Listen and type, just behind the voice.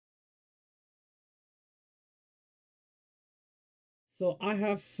So I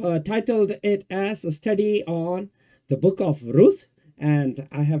have titled it as a study on the book of Ruth, and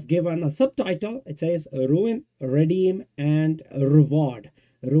I have given a subtitle. It says Ruin, Redeem, and Reward.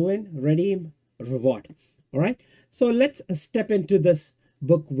 Ruin, Redeem, Reward. All right. So let's step into this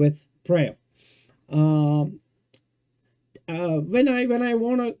book with prayer. When I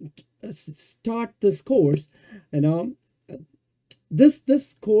want to start this course, you know,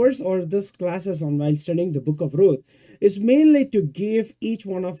 this course or this classes on while studying the book of Ruth is mainly to give each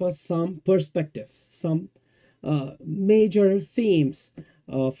one of us some perspective, some major themes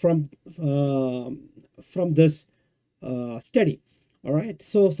from this study. All right,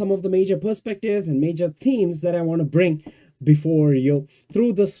 so some of the major perspectives and major themes that I want to bring before you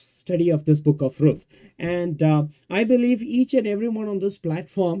through this study of this book of Ruth. And I believe each and everyone on this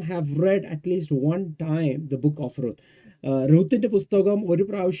platform have read at least one time the book of Ruth. Ruthinte പുസ്തകം ഒരു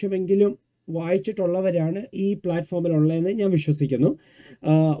പ്രാവശ്യമെങ്കിലും വായിച്ചിട്ടുള്ളവരാണ് ഈ പ്ലാറ്റ്ഫോമിലുള്ളതെന്ന് ഞാൻ വിശ്വസിക്കുന്നു.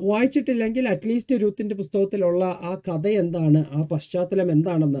 വായിച്ചിട്ടില്ലെങ്കിൽ at least രൂത്തിന്റെ പുസ്തകത്തിലുള്ള ആ കഥ എന്താണ്, ആ പശ്ചാത്തലം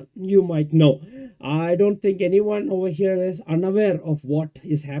എന്താണെന്ന് you might no. I don't think anyone over here is unaware of what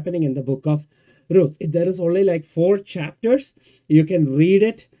is happening in the book of Ruth. There is only like 4 chapters. You can read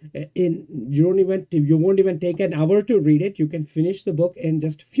it you won't even take an hour to read it. You can finish the book in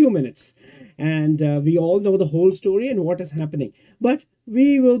just a few minutes. And we all know the whole story and what is happening. But we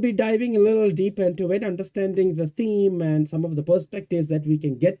will be diving a little deep into it, understanding the theme and some of the perspectives that we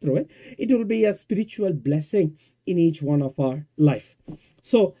can get through it. It will be a spiritual blessing in each one of our life.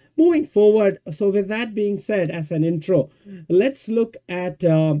 So moving forward, so with that being said, as an intro, let's look at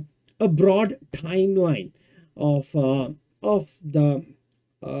a broad timeline of the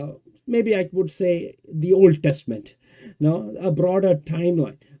maybe I would say the Old Testament. No, a broader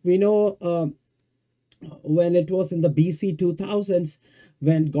timeline. We know when it was in the BC 2000s,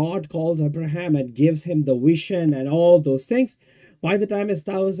 when God calls Abraham and gives him the vision and all those things. By the time it's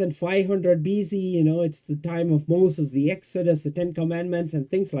 1500 BC, it's the time of Moses, the Exodus, the 10 Commandments and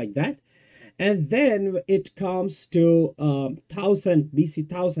things like that. And then it comes to 1000 BC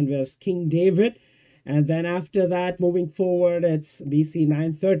 1000, where's King David. And then after that, moving forward, it's BC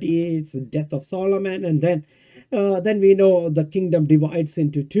 930, it's the death of Solomon. And then we know the kingdom divides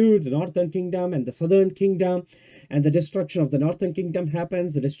into 2, the northern kingdom and the southern kingdom. And the destruction of the northern kingdom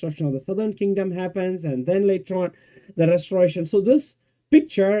happens, the destruction of the southern kingdom happens, and then later on, the restoration. So this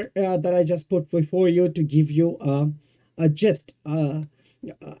picture that I just put before you to give you a gist,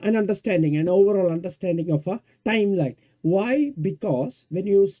 an understanding, an overall understanding of a timeline. Why? Because when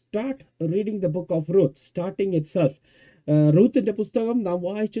you start reading the book of Ruth, starting itself, Ruthinte പുസ്തകം നാം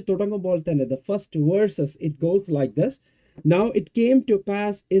വായിച്ചു തുടങ്ങുമ്പോൾ തന്നെ the first verses, it goes like this. Now it came to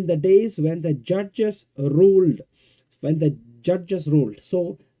pass in the days when the judges ruled. So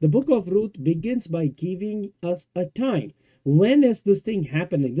the book of Ruth begins by giving us a time. When is this thing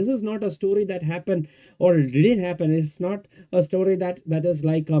happening? This is not a story that happened or it didn't happen. It's not a story that is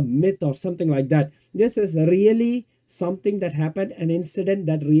like a myth or something like that. This is really something that happened, an incident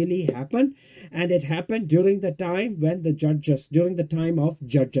that really happened, and it happened during the time during the time of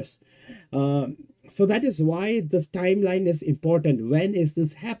judges. So that is why this timeline is important. When is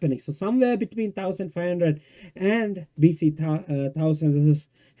this happening? So somewhere between 1500 and BC 1000 this is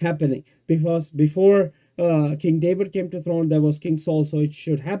happening, because before King David came to throne, there was King Saul, so it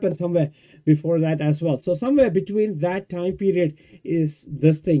should happen somewhere before that as well. So somewhere between that time period is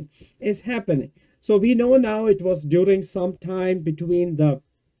this thing is happening. So we know now it was during some time between the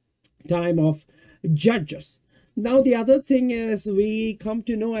time of judges. Now the other thing is, we come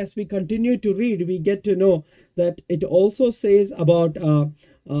to know as we continue to read, we get to know that it also says about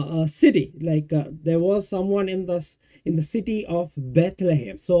a city, like there was someone in the city of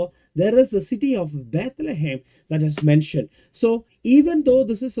Bethlehem. So there is the city of Bethlehem that is mentioned. So even though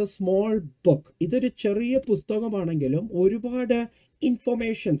this is a small book, idoru cheriya pusthakamaanengilum ഒരുപാട്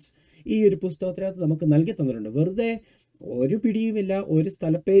informations ഈ ഒരു പുസ്തകത്തിനകത്ത് നമുക്ക് നൽകി തന്നിട്ടുണ്ട്. വെറുതെ ഒരു പിടിയുമില്ല, ഒരു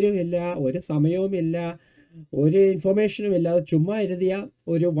സ്ഥലപ്പേരുമില്ല, ഒരു സമയവുമില്ല, ഒരു ഇൻഫർമേഷനും ഇല്ലാതെ ചുമ്മാ എഴുതിയ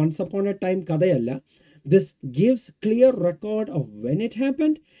ഒരു once upon a time കഥയല്ല. This gives clear record of when it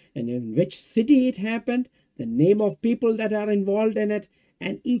happened and in which city it happened, the name of people that are involved in it,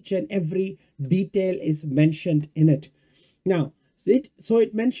 and each and every detail is mentioned in it. Now, so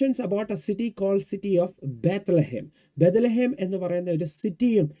it mentions about a city called city of Bethlehem. Bethlehem എന്ന് പറയുന്ന ഒരു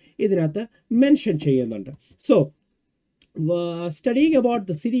സിറ്റിയും ഇതിനകത്ത് mention ചെയ്യുന്നുണ്ട്. So studying about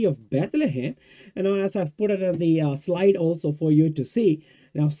the city of Bethlehem, as I've put it on the slide also for you to see.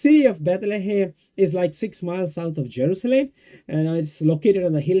 Now, city of Bethlehem is like 6 miles south of Jerusalem, and it's located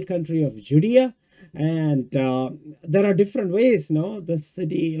in the hill country of Judea. And there are different ways, the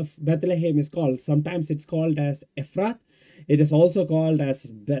city of Bethlehem is called. Sometimes it's called as Ephrath. It is also called as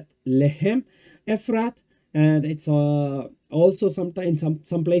Bethlehem Ephrath, and it's also sometimes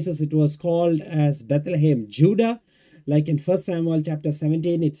some places it was called as Bethlehem Judah. Like in 1 Samuel chapter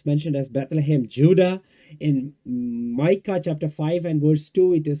 17, it's mentioned as Bethlehem Judah. In Micah chapter 5 and verse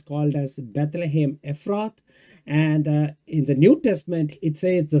 2, it is called as Bethlehem Ephrath. And in the New Testament, it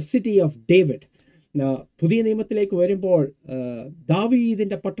says the city of David. പുതിയ നിയമത്തിലേക്ക് വരുമ്പോൾ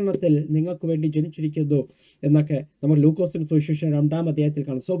ദാവീദിന്റെ പട്ടണത്തിൽ നിങ്ങൾക്ക് വേണ്ടി ജനിച്ചിരിക്കുന്നു എന്നൊക്കെ നമ്മൾ ലൂക്കോസിന്റെ സുവിശേഷം 2-ാം അധ്യായത്തിൽ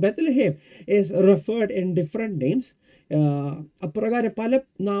കാണും. So Bethlehem is referred in different names. അപ്രകാരം പല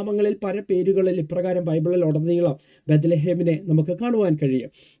നാമങ്ങളിൽ, പല പേരുകളിൽ ഇപ്രകാരം ബൈബിളിൽ ഉടനീളം ബെത്ലഹേമിനെ നമുക്ക് കാണുവാൻ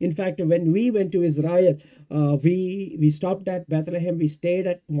കഴിയും. In fact when we when to Israel, we stopped at Bethlehem. We stayed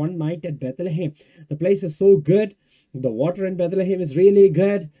at one night at Bethlehem. The place is so good. The water in Bethlehem is really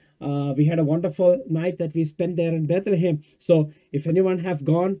good. We had a wonderful night that we spent there in Bethlehem. So if anyone have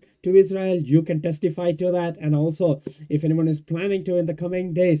gone to Israel, you can testify to that. And also if anyone is planning to in the coming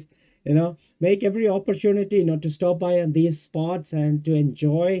days, make every opportunity to stop by on these spots and to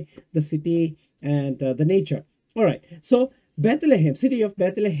enjoy the city and the nature. All right. So Bethlehem, city of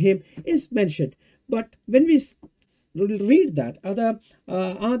Bethlehem is mentioned. But when we read that,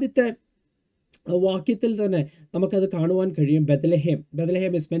 ആദ്യത്തെ വാക്യത്തിൽ തന്നെ നമുക്കത് കാണുവാൻ കഴിയും.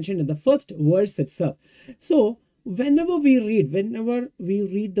 Bethlehem is mentioned in the first verse itself. So whenever we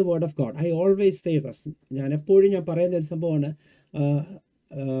read the word of God, I always say this. ഞാൻ പറയുന്ന ഒരു സംഭവമാണ്,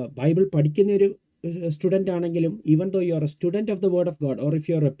 ബൈബിൾ പഠിക്കുന്ന ഒരു സ്റ്റുഡൻ്റ് ആണെങ്കിലും, even though you are a student of the word of God, or if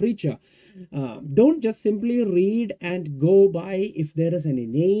you are a preacher, don't just simply read and go by if there is any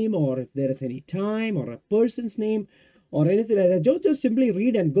name, or if there is any time, or a person's name, or anything like that. Just simply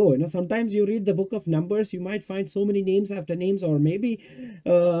read and go. Sometimes you read the book of Numbers, you might find so many names after names, or maybe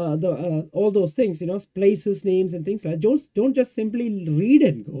all those things, places, names and things like that. Don't just simply read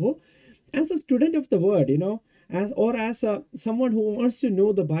and go. As a student of the word, as someone who wants to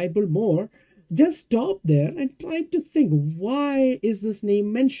know the Bible more, just stop there and try to think, why is this name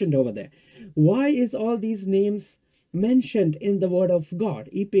mentioned over there? Why is all these names mentioned in the word of God?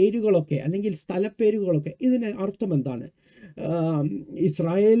 ഈ പേരുകളൊക്കെ അല്ലെങ്കിൽ സ്ഥലപ്പേരുകളൊക്കെ ഇതിന് അർത്ഥം എന്താണ്?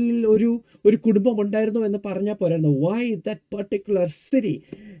 ഇസ്രായേലിൽ ഒരു കുടുംബം ഉണ്ടായിരുന്നു എന്ന് പറഞ്ഞാൽ പോരായിരുന്നു. Why that particular city?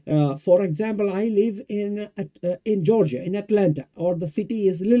 For example, I live in Georgia, in Atlanta, or the city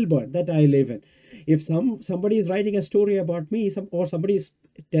is Lilburn that I live in. If somebody is writing a story about me, or somebody is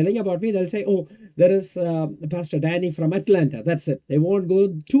telling about me, they'll say, oh, there is Pastor Danny from Atlanta. That's it. They won't go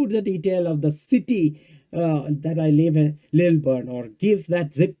to the detail of the city that I live in, Lilburn, or give that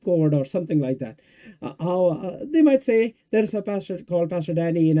zip code or something like that. They might say there is a pastor called Pastor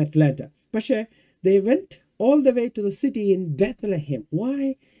Danny in Atlanta. But they went all the way to the city in Bethlehem. Why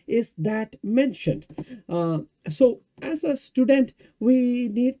is that mentioned? So as a student, we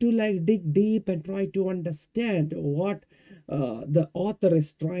need to dig deep and try to understand what the author is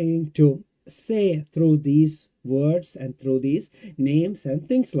trying to say through these words and through these names and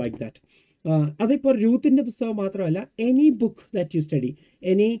things like that. അതിപ്പോൾ രൂത്തിന്റെ പുസ്തകം മാത്രമല്ല, any book that you study,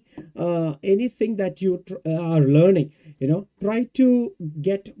 anything that you are learning, try to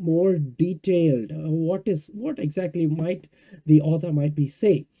get more detailed. What exactly might the author might be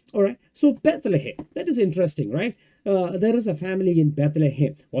saying? All right. So Bethlehem, that is interesting, right? There is a family in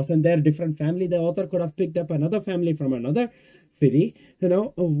Bethlehem. Wasn't there a different family? The author could have picked up another family from another city.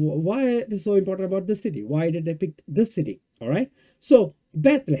 Why it is so important about this city? Why did they pick this city? All right. So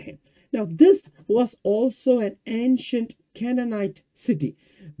Bethlehem. Now, this was also an ancient Canaanite city.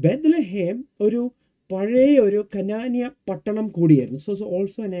 Bethlehem പഴയ ഒരു കനാന്യ പട്ടണം കൂടിയായിരുന്നു. So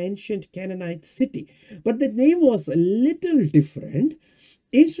also an ancient Canaanite city. But the name was a little different.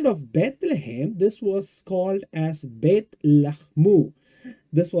 Instead of Bethlehem, this was called as Beth-Lahmu.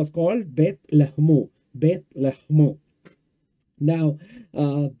 This was called Beth-Lahmu. Beth-Lahmu. Now,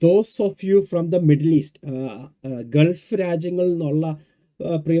 those of you from the Middle East, Gulf രാജ്യങ്ങളിൽ നിന്നുള്ള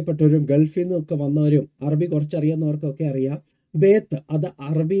പ്രിയപ്പെട്ടവരും ഗൾഫിൽ നിന്നൊക്കെ വന്നവരും അറബി കുറച്ചറിയാവുന്നവർക്കൊക്കെ അറിയാം, ബേത്ത്, അത്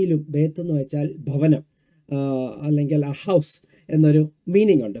അറബിയിലും ബേത്ത് എന്ന് വെച്ചാൽ ഭവനം അല്ലെങ്കിൽ a house എന്നൊരു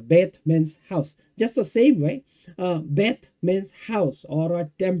മീനിങ് ഉണ്ട്. ബേത്ത് means house. Just the same way, Beth means house or a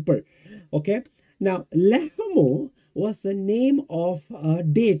temple. Okay. Now, Lahmu was the name of a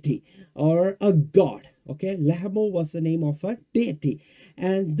deity or a god. Okay. Lahmu was the name of a deity.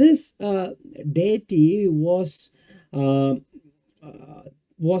 And this deity was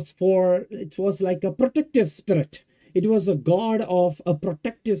like a protective spirit. It was a god of a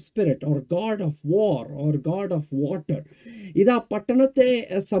protective spirit, or god of war, or god of water. ഇതാ പട്ടണത്തെ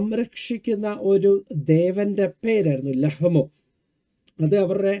സംരക്ഷിക്കുന്ന ഒരു ദേവന്റെ പേരായിരുന്നു ലഹമു. അത്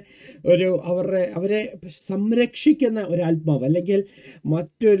അവരെ സംരക്ഷിക്കുന്ന ഒരു ആത്മാവ്, അല്ലെങ്കിൽ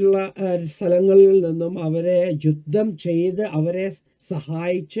മറ്റുള്ള സ്ഥലങ്ങളിൽ നിന്നും അവരെ യുദ്ധം ചെയ്ത് അവരെ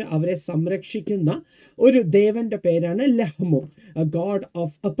സഹായിച്ച് അവരെ സംരക്ഷിക്കുന്ന ഒരു ദേവന്റെ പേരാണ് ലഹ്മോ, God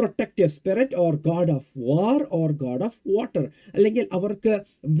of A protective spirit or God of war or God of water, അല്ലെങ്കിൽ അവർക്ക്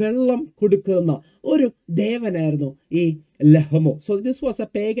വെള്ളം കൊടുക്കുന്ന ഒരു ദേവനായിരുന്നു ഈ Lehmo. So this was a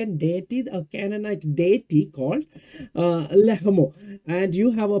pagan deity, a Canaanite deity called Lehmo. And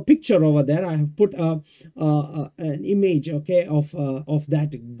you have a picture over there. I have put an image, okay, of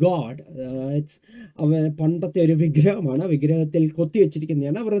that god. It's പണ്ടത്തെ ഒരു വിഗ്രഹമാണ്, വിഗ്രഹത്തിൽ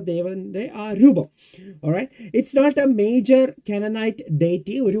കൊത്തിവെച്ചിരിക്കുന്നതാണ് അവരുടെ ദേവന്റെ ആ രൂപം. Alright, it's not a major Canaanite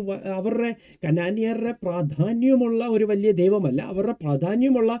deity. ഒരു അവരുടെ കനാനിയരുടെ പ്രാധാന്യമുള്ള ഒരു വലിയ ദൈവമല്ല. അവരുടെ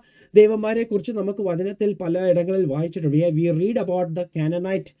പ്രാധാന്യമുള്ള ദേവന്മാരെ കുറിച്ച് നമുക്ക് വചനത്തിൽ പല ഇടങ്ങളിൽ വായിച്ചിട്ടുണ്ട്. We read about the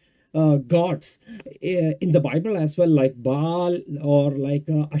Canaanite gods in the Bible as well, like Baal or like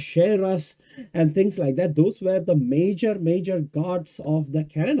Asherahs and things like that. Those were the major gods of the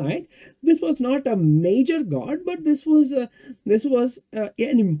Canaanite. This was not a major god, but this was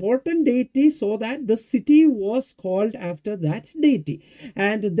an important deity, so that the city was called after that deity.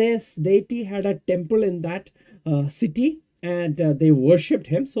 And this deity had a temple in that city, and they worshipped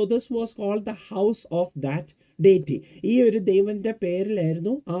him. So this was called the house of that deity. ഈ ഒരു ദൈവന്റെ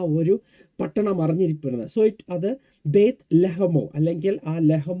പേരിലായിരുന്നു ആ ഒരു പട്ടണം അറിഞ്ഞിരിക്കുന്നത്. So അത് ബേത്ത് ലഹമോ, അല്ലെങ്കിൽ ആ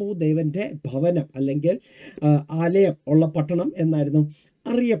ലഹമോ ദൈവന്റെ ഭവനം അല്ലെങ്കിൽ ആലയം ഉള്ള പട്ടണം എന്നായിരുന്നു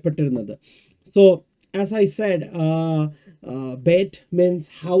അറിയപ്പെട്ടിരുന്നത്. So as I said, Bet means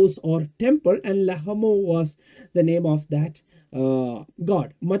house or temple, and Lahamo was the name of that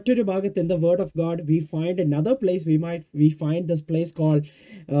God. Mattoru bhagath in the word of God we find another place. We find this place called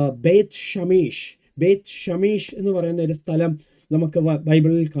Beth Shemesh. Beth Shemesh എന്ന് പറയുന്ന ഒരു സ്ഥലം നമുക്ക്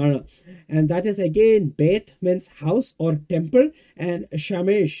ബൈബിളിൽ കാണാം. And that is again, Beth means house or temple, and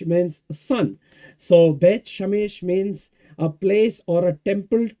Shemesh means sun. So Beth Shemesh means a place or a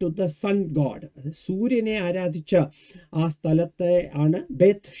temple to the sun god. സൂര്യനെ ആരാധിച്ച ആ സ്ഥലത്തെ ആണ്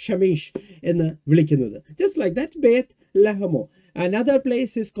ബേത്ത് ഷമീഷ് എന്ന് വിളിക്കുന്നത്. Just like that, Beth Lahmo. Another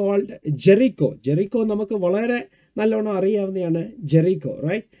place is called Jericho. Jericho നമുക്ക് വളരെ നല്ലോണം അറിയാവുന്നതാണ് Jericho,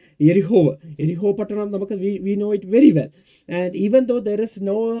 right? Yericho പട്ടണം നമുക്ക് we know it very well. And even though there is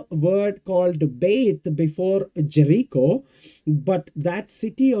no word called Beth before Jericho, but that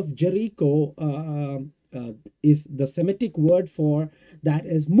city of Jericho is the Semitic word for that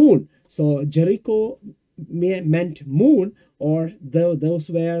is moon. So Jericho meant moon, or those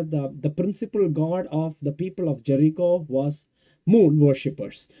were the principal god of the people of Jericho was moon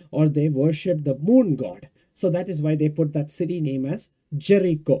worshippers, or they worshipped the moon god. So that is why they put that city name as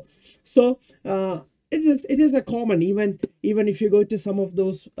Jericho. So it is a common, even if you go to some of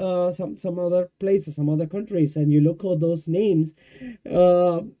those some other places, some other countries, and you look at those names,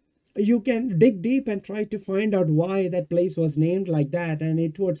 you can dig deep and try to find out why that place was named like that, and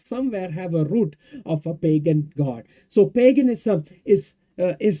it would somewhere have a root of a pagan god. So paganism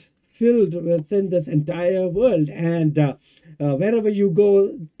is filled within this entire world, and wherever you go,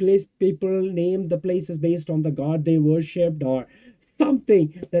 people name the places based on the god they worshipped, or something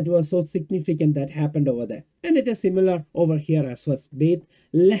that was so significant that happened over there. And it is similar over here as was Beth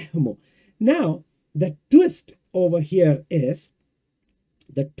Lehmo. Now the twist over here is,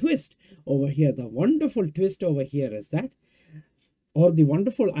 the wonderful twist over here is that, or the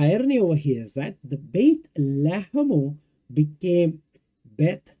wonderful irony over here is that the Beth Lehmo became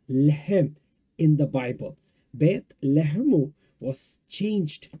Bethlehem in the Bible. Beth Lehmo was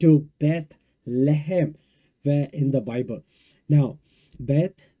changed to Bethlehem in the Bible. Now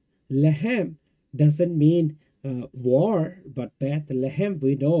Bethlehem doesn't mean war, but Bethlehem,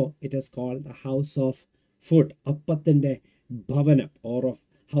 we know it is called a house of food, appathinte bhavanam, or of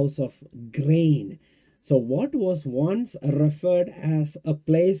house of grain. So what was once referred as a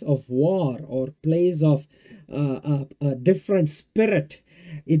place of war or place of a different spirit,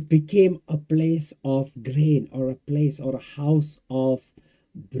 it became a place of grain, or a place or a house of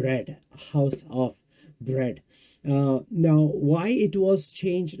bread, a house of bread. Now why it was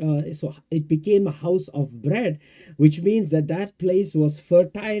changed, so it became a house of bread, which means that place was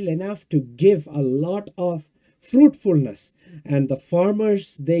fertile enough to give a lot of fruitfulness, and the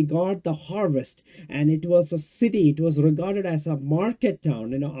farmers, they got the harvest, and it was a city, it was regarded as a market town.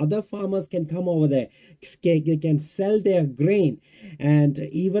 Other farmers can come over there, they can sell their grain, and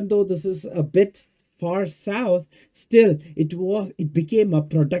even though this is a bit far south, still it became a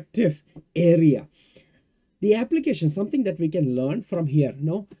productive area. The application, something that we can learn from here,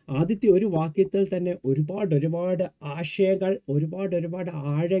 ആദ്യത്തെ ഒരു വാക്യത്തിൽ തന്നെ ഒരുപാട് ആശയങ്ങൾ, ഒരുപാട്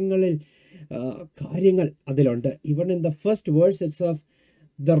ആഴങ്ങളിൽ കാര്യങ്ങൾ അതിലുണ്ട്. Even in the first verse itself,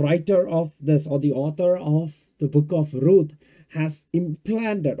 the writer of this, or the author of the book of Ruth, has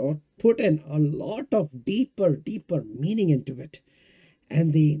implanted or put in a lot of deeper meaning into it.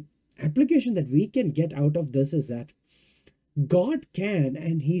 And the application that we can get out of this is that God can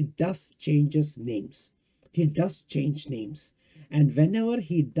and he does changes names. He does change names. And whenever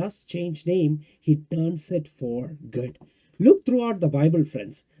he does change name, he turns it for good. Look throughout the Bible,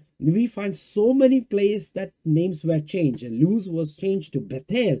 friends. We find so many places that names were changed. Luz was changed to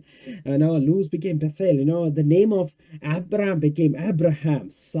Bethel. Now Luz became Bethel. The name of Abraham became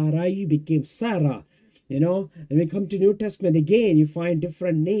Abraham. Sarai became Sarah. And we come to New Testament again, you find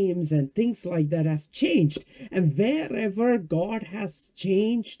different names and things like that have changed. And wherever God has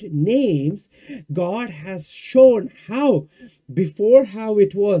changed names, God has shown how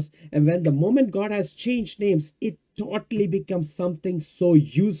it was. And when the moment God has changed names, it totally becomes something so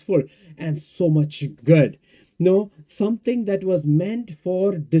useful and so much good. Something that was meant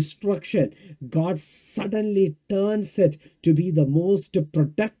for destruction, God suddenly turns it to be the most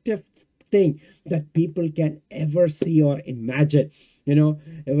productive thing that people can ever see or imagine.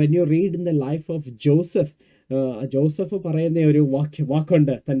 When you read in the life of Joseph, Joseph പറയുന്ന ഒരു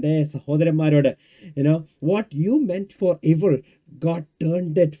വാക്കുണ്ട് തൻ്റെ സഹോദരന്മാരോട്, what you meant for evil, God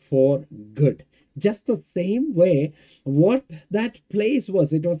turned it for good. Just the same way, what that place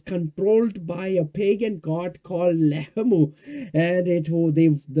was, it was controlled by a pagan god called Lehemu, and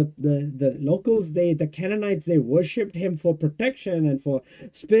the locals, the Canaanites, they worshipped him for protection and for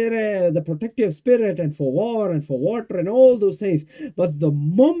spirit, the protective spirit, and for war and for water and all those things. But the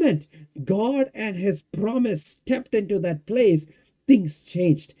moment God and his promise stepped into that place, things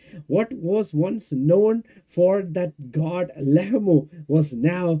changed. What was once known for that god Lehemu was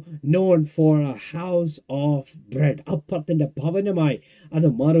now known for a house of bread. Appathinte bhavanamai adu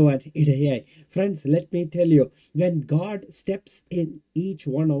maruvan idayai. Friends, let me tell you, when God steps in each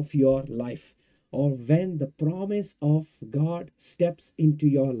one of your life, or when the promise of God steps into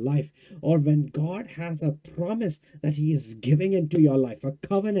your life, or when God has a promise that he is giving into your life, a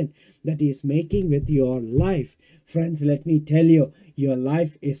covenant that he is making with your life, friends, let me tell you, your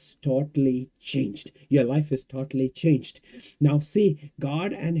life is totally changed. Your life is totally changed. Now see,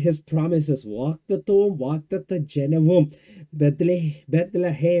 God and his promises, വാഗ്ദത്ത ജനവും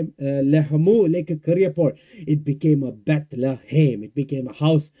Bethlehem, Lehemu ലേക്ക് കയറിയപ്പോൾ, it became a Bethlehem. It became a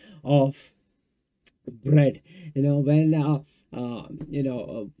house of bread. When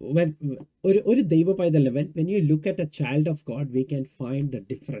you look at a child of God, we can find the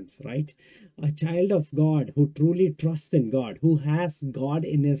difference, right? A child of God who truly trusts in God, who has God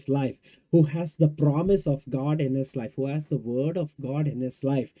in his life, who has the promise of God in his life, who has the word of God in his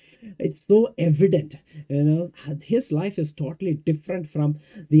life, it's so evident. His life is totally different from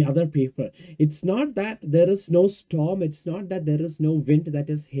the other people. It's not that there is no storm, it's not that there is no wind that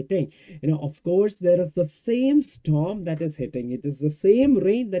is hitting. Of course there is the same storm that is hitting, it is the same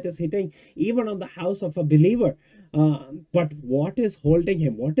rain that is hitting even on the house of a believer. But what is holding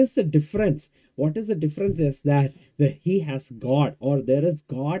him? What is the difference? What is the difference is that he has God, or there is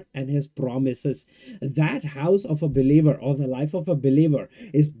God and his promises. That house of a believer, or the life of a believer,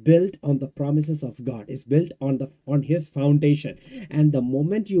 is built on the promises of God, is built on his foundation. And the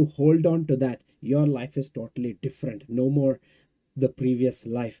moment you hold on to that, your life is totally different. No more the previous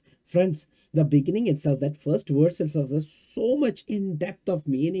life. Friends, the beginning itself, that first verse itself, there's so much in depth of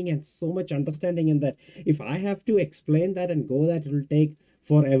meaning and so much understanding in that. If I have to explain that and go, that it will take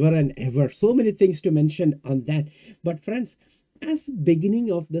forever and ever. So many things to mention on that. But friends, as beginning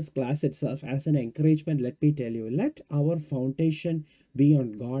of this class itself, as an encouragement, let me tell you, let our foundation be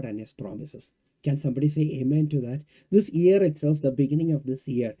on God and his promises. Can somebody say amen to that? This year itself, the beginning of this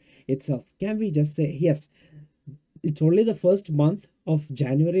year itself, can we just say, yes, it's only the first month of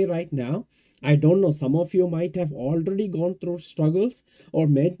January right now. I don't know, some of you might have already gone through struggles, or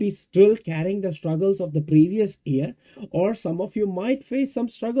might be still carrying the struggles of the previous year, or some of you might face some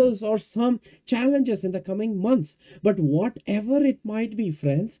struggles or some challenges in the coming months. But whatever it might be,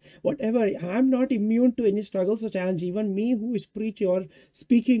 friends, whatever, I'm not immune to any struggles or challenge. Even me, who is preaching or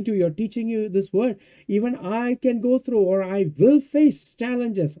speaking to you or teaching you this word, even I can go through, or I will face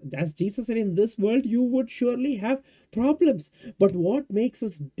challenges. As Jesus said, in this world you would surely have problems. But what makes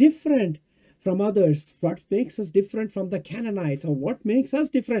us different from others, what makes us different from the Canaanites, or what makes us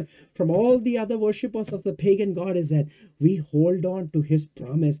different from all the other worshippers of the pagan god, is that we hold on to his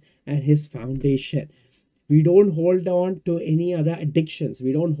promise and his foundation. We don't hold on to any other addictions.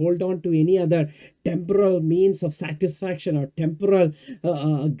 We don't hold on to any other temporal means of satisfaction or temporal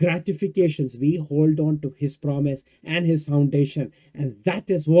gratifications. We hold on to his promise and his foundation. And that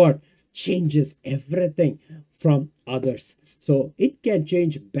is what changes everything from others. So it can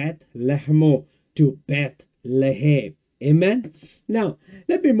change Bethlehem to Bethlehem. Amen. Now,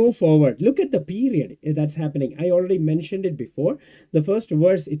 let me move forward. Look at the period that's happening. I already mentioned it before. The first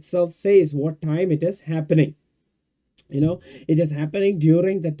verse itself says what time it is happening. It is happening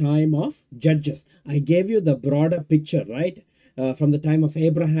during the time of Judges. I gave you the broader picture, right? From the time of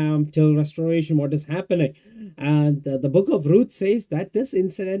Abraham till restoration, what is happening. And the book of Ruth says that this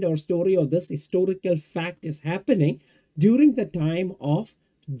incident or story or this historical fact is happening during the time of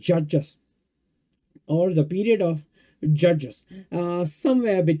Judges, or the period of Judges,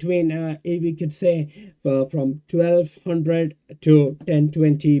 somewhere between, we could say, from 1200 to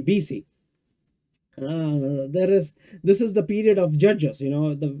 1020 BC. This is the period of Judges,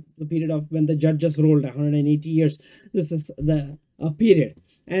 the period of when the Judges ruled 180 years. This is the period.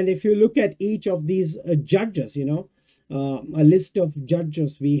 And if you look at each of these judges, a list of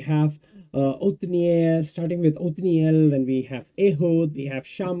judges, we have Othniel, starting with Othniel, then we have Ehud, we have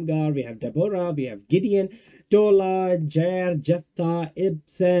Shamgar, we have Deborah, we have Gideon, Tola, Jair, Jephthah,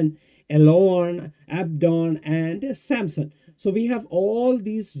 Ibzan, Elon, Abdon, and Samson. So we have all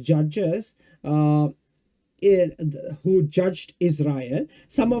these judges who judged Israel.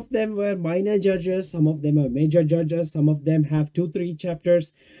 Some of them were minor judges, some of them are major judges, some of them have 2-3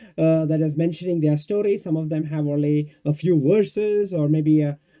 chapters that is mentioning their story. Some of them have only a few verses or maybe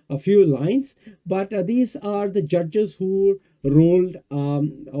a few lines. But these are the judges who ruled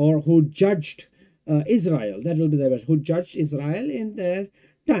or who judged Israel. That will be the word, who judged Israel in their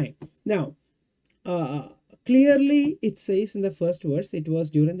time. Now, clearly it says in the first verse, it was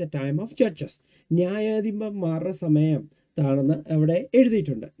during the time of Judges. ന്യായാധിപന്മാരുടെ സമയം താണെന്ന് അവിടെ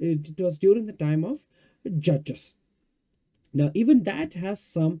എഴുതിയിട്ടുണ്ട്. It was during the time of Judges. Now, even that has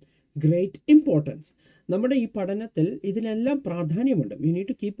some great importance. നമ്മുടെ ഈ പഠനത്തിൽ ഇതിനെല്ലാം പ്രാധാന്യമുണ്ട്. We need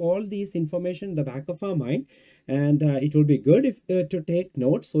to keep all these information in the back of our mind, and it will be good if to take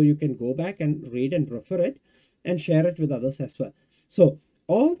notes so you can go back and read and refer it and share it with others as well. So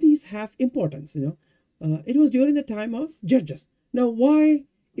all these have importance. It was during the time of Judges. Now, why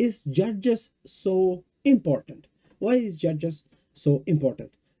is Judges so important? Why is Judges so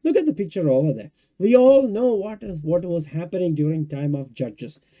important? Look at the picture over there. We all know what was happening during time of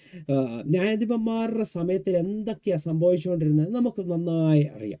Judges. ന്യായാധിപന്മാരുടെ സമയത്തിൽ എന്തൊക്കെയാണ് സംഭവിച്ചുകൊണ്ടിരുന്നത് നമുക്ക് നന്നായി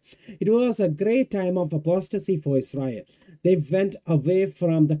അറിയാം. It was a great time of apostasy for Israel. They went away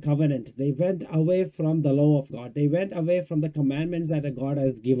from the covenant. They went away from the law of God. They went away from the commandments that God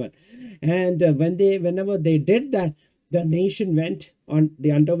has given. And whenever they did that, the nation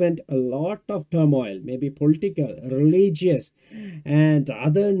underwent a lot of turmoil, maybe political, religious, and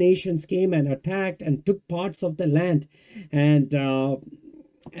other nations came and attacked and took parts of the land.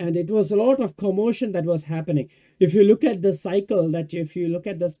 And it was a lot of commotion that was happening. If you look at the cycle, if you look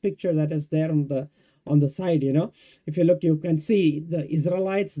at this picture that is there on the side, if you look, you can see the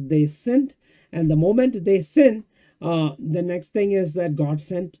Israelites, they sinned, and the moment they sin, the next thing is that God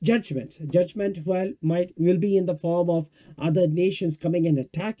sent judgment. Judgment will be in the form of other nations coming and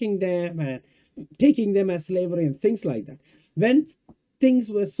attacking them and taking them as slavery and things like that. When things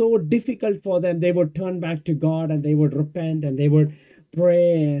were so difficult for them, they would turn back to God and they would repent and they would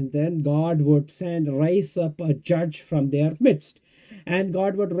pray, and then God would raise up a judge from their midst. And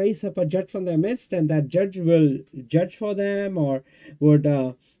God would raise up a judge from their midst, and that judge will judge for them or would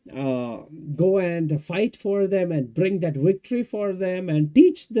go and fight for them and bring that victory for them and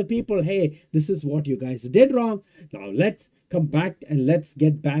teach the people, hey, this is what you guys did wrong. Now let's come back and let's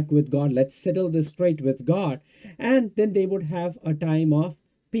get back with God. Let's settle this straight with God. And then they would have a time of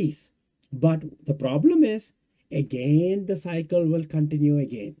peace. But the problem is, again, the cycle will continue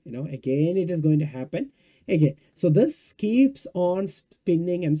again. Again, it is going to happen again. So this keeps on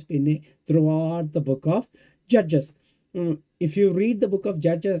spinning and spinning throughout the book of Judges. If you read the book of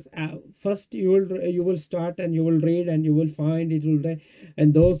Judges, first you will start and you will read and you will find it will.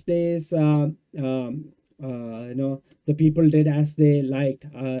 In those days, the people did as they liked,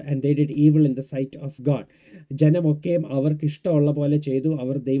 and they did evil in the sight of God. ജനമൊക്കെയും അവർക്ക് ഇഷ്ടമുള്ള പോലെ ചെയ്തു.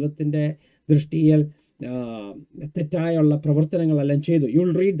 അവർ ദൈവത്തിന്റെ ദൃഷ്ടിയിൽ തെറ്റായുള്ള പ്രവർത്തനങ്ങളെല്ലാം ചെയ്തു. You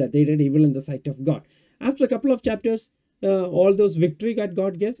will read that they did evil in the sight of God. After a couple of chapters, all those victory that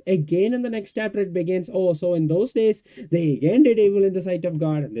God gives, again in the next chapter it begins, so in those days they again did evil in the sight of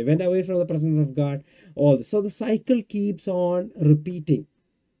God and they went away from the presence of God. All this. So the cycle keeps on repeating.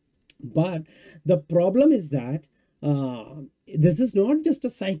 But the problem is that this is not just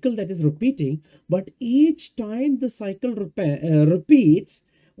a cycle that is repeating, but each time the cycle repeats,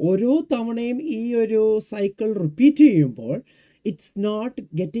 ഓരോ തവണയും ഈ ഒരു cycle repeat ചെയ്യുമ്പോൾ, it's not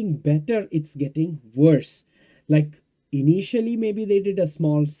getting better, it's getting worse. Like initially maybe they did a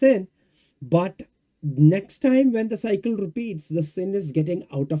small sin, but next time when the cycle repeats, the sin is getting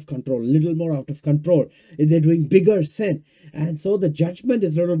out of control, little more out of control. They're doing bigger sin, and so the judgment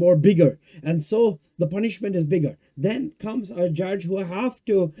is a little more bigger, and so the punishment is bigger. Then comes a judge who have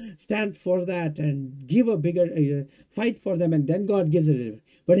to stand for that and give a bigger fight for them, and then God gives it.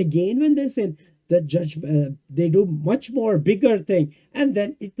 But again, when they sin, the judge they do much more bigger thing, and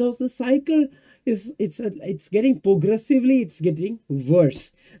then it goes the cycle is it's getting progressively, it's getting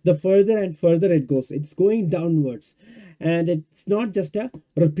worse. The further and further it goes, it's going downwards, and it's not just a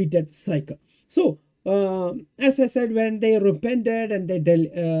repeated cycle. So as I said, when they repented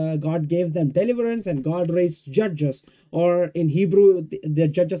and God gave them deliverance, and God raised judges, or in Hebrew the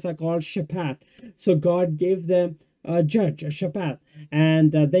judges are called Shaphat. So God gave them a judge, a Shaphat,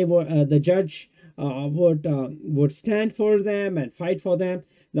 and they were the judge would stand for them and fight for them.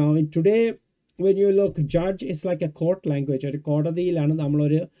 Now in today, when you look, judge is like a court language. ഒരു കോടതിയിലാണ്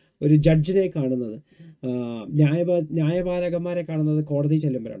നമ്മളൊരു ജഡ്ജിനെ കാണുന്നത്. ന്യായപാലകന്മാരെ കാണുന്നത് കോടതി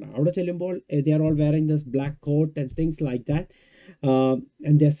ചെല്ലുമ്പോഴാണ്. അവിടെ ചെല്ലുമ്പോൾ they are all wearing this black coat and things like that,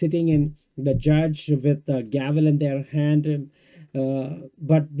 and they're sitting in the judge with the gavel in their hand.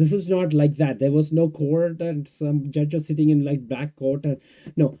 But this is not like that. There was no court and some judges sitting in like black coat. And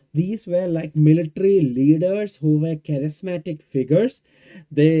no, these were like military leaders who were charismatic figures.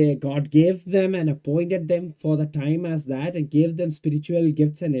 God gave them and appointed them for the time as that, and gave them spiritual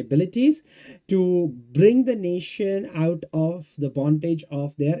gifts and abilities to bring the nation out of the bondage of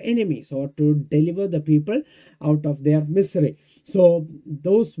their enemies, or to deliver the people out of their misery. So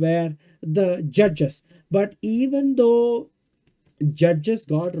those were the judges. But even though judges,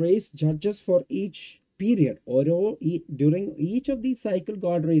 God raised judges for each period, or during each of these cycle,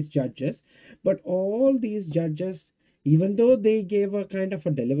 God raised judges. But all these judges, even though they gave a kind of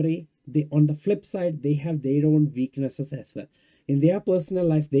a delivery, they, on the flip side, they have their own weaknesses as well. In their personal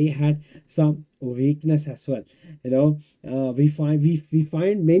life, they had some weakness as well. We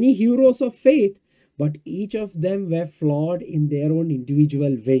find many heroes of faith, but each of them were flawed in their own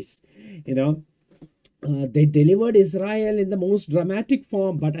individual ways. They delivered Israel in the most dramatic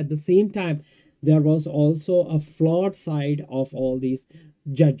form, but at the same time, there was also a flawed side of all these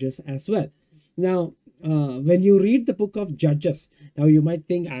judges as well. Now, when you read the book of Judges, now you might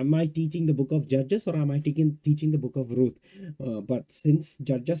think, am I teaching the book of Judges, or am I teaching the book of Ruth? But since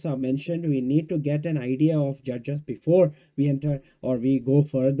Judges are mentioned, we need to get an idea of Judges before we enter or we go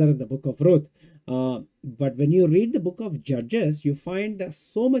further in the book of Ruth. But when you read the book of Judges, you find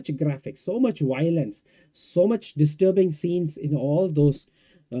so much graphics, so much violence, so much disturbing scenes in all those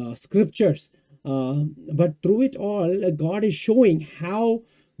scriptures. But through it all, God is showing how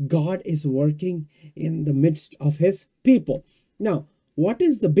God is working in the midst of his people. Now, what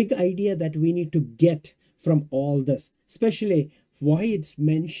is the big idea that we need to get from all this? Especially why it's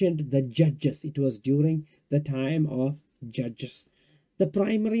mentioned the judges. It was during the time of judges. The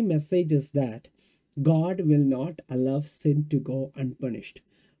primary message is that God will not allow sin to go unpunished.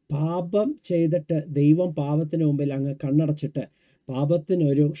 പാപം ചെയ്തിട്ട് ദൈവം പാപത്തിന് മുമ്പിൽ അങ്ങ് കണ്ണടച്ചിട്ട്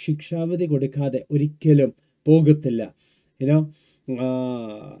പാപത്തിനൊരു ശിക്ഷാവിധി കൊടുക്കാതെ ഒരിക്കലും പോകത്തില്ല.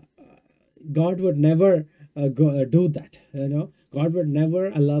 God would never do that. God would never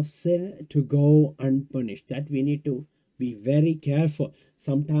allow sin to go unpunished. That we need to be very careful.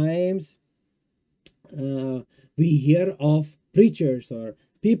 Sometimes we hear of preachers or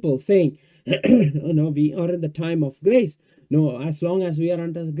people saying, we are in the time of grace. No, as long as we are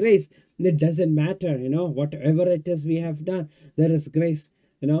under grace, it doesn't matter. Whatever it is we have done, there is grace.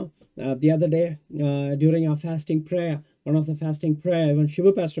 The other day during our fasting prayer, one of the fasting prayer, when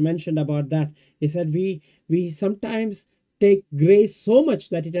Shibu pastor mentioned about that, he said we sometimes take grace so much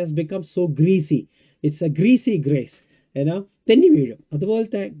that it has become so greasy. It's a greasy grace. തെന്നി വീഴും.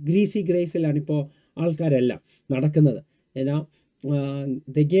 അതുപോലത്തെ greasy ഗ്രേസിലാണ് ഇപ്പോൾ ആൾക്കാരെല്ലാം നടക്കുന്നത്.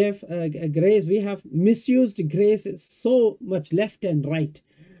 They gave grace. We have misused grace so much left and right.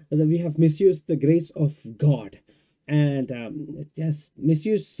 We have misused the grace of God, and just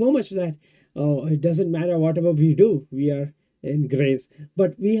misused so much that it doesn't matter whatever we do, we are in grace.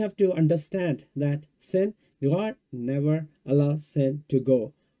 But we have to understand that sin, God never allows sin to go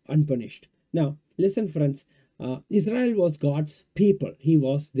unpunished. Now, listen, friends. Israel was God's people. He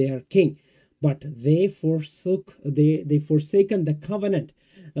was their king. But they forsaken the covenant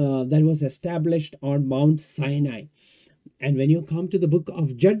that was established on Mount Sinai. And when you come to the book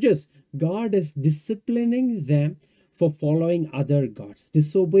of Judges, God is disciplining them for following other gods,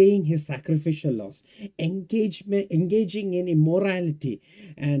 disobeying his sacrificial laws, engaging in immorality,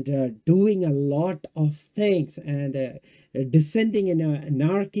 and doing a lot of things, and descending in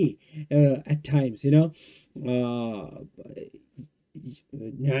anarchy at times.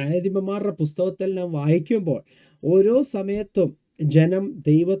 ന്യായാധിപന്മാരുടെ പുസ്തകത്തിൽ നാം വായിക്കുമ്പോൾ ഓരോ സമയത്തും ജനം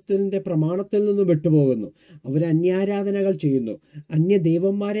ദൈവത്തിൻ്റെ പ്രമാണത്തിൽ നിന്നും വിട്ടുപോകുന്നു. അവർ അന്യാരാധനകൾ ചെയ്യുന്നു, അന്യ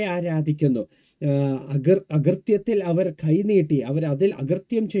ദൈവന്മാരെ ആരാധിക്കുന്നു, അകൃത്യത്തിൽ അവർ കൈനീട്ടി അവർ അതിൽ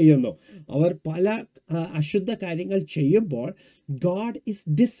അകൃത്യം ചെയ്യുന്നു. അവർ പല അശുദ്ധ കാര്യങ്ങൾ ചെയ്യുമ്പോൾ God is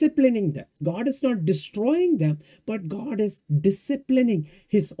disciplining them. God is not destroying them, but God is disciplining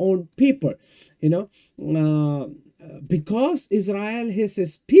his own people. You know, because Israel is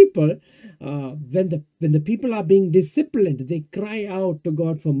his people, when the people are being disciplined, they cry out to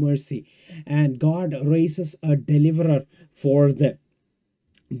God for mercy, and God raises a deliverer for them.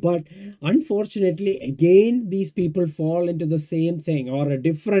 But unfortunately, again, these people fall into the same thing or a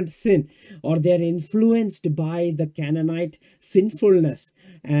different sin, or they're influenced by the Canaanite sinfulness,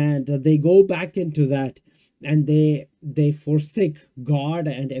 and they go back into that, and they forsake God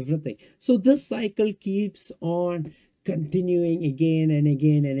and everything. So this cycle keeps on continuing again and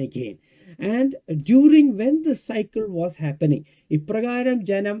again and again. And during when the cycle was happening, ipragaram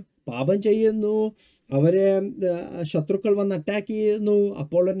janam പാപം ചെയ്യുന്നു, അവരെ ശത്രുക്കൾ വന്ന് attack ചെയ്യുന്നു,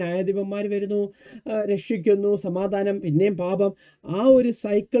 അപ്പോൾ ന്യായാധിപന്മാർ വരുന്നു, രക്ഷിക്കുന്നു, സമാധാനം, പിന്നെയും പാപം. ആ ഒരു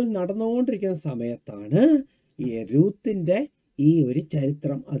സൈക്കിൾ നടന്നുകൊണ്ടിരിക്കുന്ന സമയത്താണ് ഈ രൂത്തിൻ്റെ ഈ ഒരു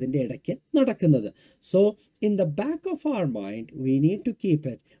ചരിത്രം അതിൻ്റെ ഇടയ്ക്ക് നടക്കുന്നത്. So in the back of our mind we need to keep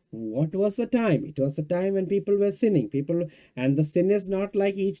it. What was the time? It was the time when people were sinning. And the sin is not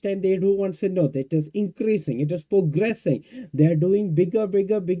like each time they do one sin. No, it is increasing, it is progressing. They are doing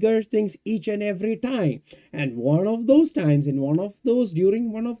bigger things each and every time. And one of those times, during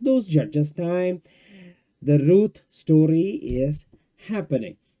one of those judges time, the Ruth story is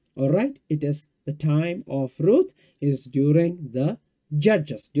happening. All right, it is the time of Ruth is during the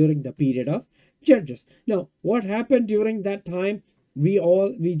judges, during the period of judges. Now what happened during that time,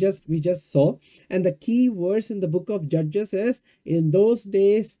 we just saw, and the key verse in the book of Judges is, in those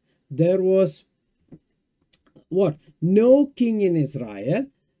days there was what? No king in Israel.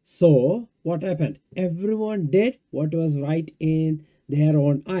 So what happened? Everyone did what was right in their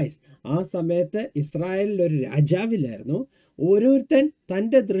own eyes. ആ സമയത്ത് ഇസ്രായേലിൽ ഒരു രാജാവില്ലായിരുന്നു. ഓരോരുത്തൻ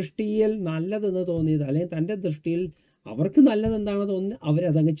തൻ്റെ ദൃഷ്ടിയിൽ നല്ലതെന്ന് തോന്നിയത്, അല്ലെങ്കിൽ തൻ്റെ ദൃഷ്ടിയിൽ അവർക്ക് നല്ലതെന്താണെന്ന് തോന്നുന്നത്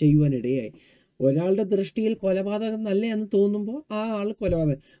അവരതങ്ങ് ചെയ്യുവാനിടയായി. ഒരാളുടെ ദൃഷ്ടിയിൽ കൊലപാതകം നല്ലതെന്ന് തോന്നുമ്പോൾ ആ ആൾ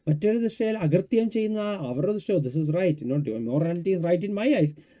കൊലപാതകം, മറ്റൊരു ദൃഷ്ടിയിൽ അകൃത്യം ചെയ്യുന്ന അവരുടെ ദൃഷ്ടി, this is right, not morality is right in my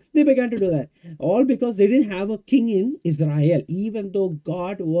eyes. They began to do that, all because they didn't have a king in Israel. Even though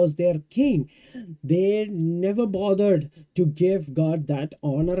God was their king, they never bothered to give God that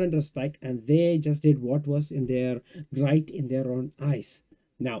honor and respect, and they just did what was in their right in their own eyes.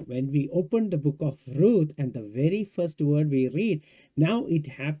 Now when we open the book of Ruth, and the very first word we read, now it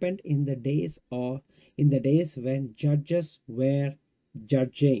happened in the days when judges were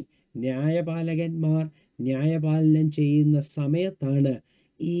judging. ന്യായപാലകന്മാർ ന്യായപാലനം ചെയ്യുന്ന സമയത്താണ്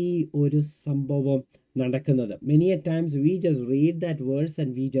ഈ ഒരു സംഭവം നടക്കുന്നത്. Many a times we just read that verse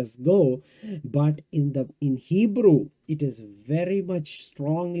and we just go, but in Hebrew it is very much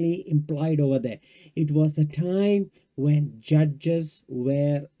strongly implied over there. It was a time when judges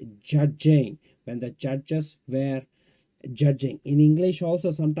were judging, when the judges were judging. In English also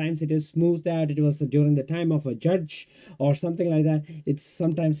sometimes it is smoothed out, it was during the time of a judge or something like that. It's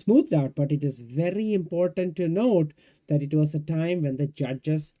sometimes smoothed out, but it is very important to note that it was a time when the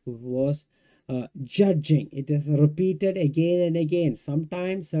judges was judging. It is repeated again and again.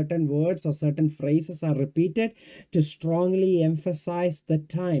 Sometimes certain words or certain phrases are repeated to strongly emphasize the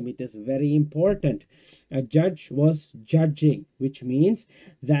time. It is very important. A judge was judging, which means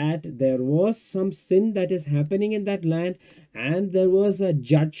that there was some sin that is happening in that land, and there was a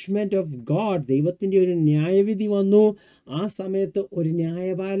judgment of God. ദൈവത്തിൻ്റെ ഒരു ന്യായവിധി വന്നു. ആ സമയത്ത് ഒരു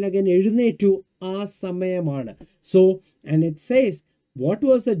ന്യായപാലകൻ എഴുന്നേറ്റു. ആ സമയമാണ്. So, and it says, what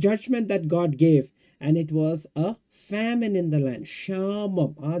was the judgment that God gave? And it was a famine in the land.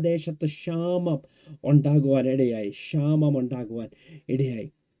 ക്ഷാമം, ആ ദേശത്ത് ക്ഷാമം ഉണ്ടാകുവാൻ ഇടയായി. ക്ഷാമം ഉണ്ടാകുവാൻ ഇടയായി.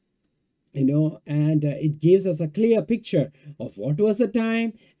 You know, and it gives us a clear picture of what was the time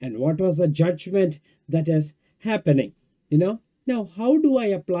and what was the judgment that is happening. You know, now how do I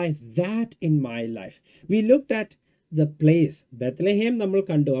apply that in my life? We looked at the place Bethlehem. നമ്മൾ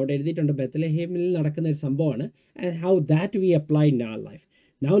കണ്ടു, അവിടെ എഴുതിയിട്ടുണ്ട് ബethlehem-ൽ നടക്കുന്ന ഒരു സംഭവമാണ്, and how that we apply in our life.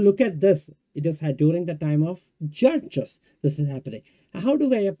 Now look at this. It is during the time of judges this is happening. How do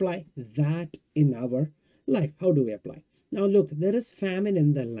I apply that in our life? How do we apply? Now look, there is famine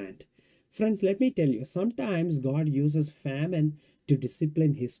in the land. Friends, let me tell you, sometimes God uses famine to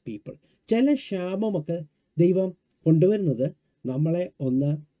discipline his people. ചില ക്ഷാമമൊക്കെ ദൈവം കൊണ്ടുവരുന്നത് നമ്മളെ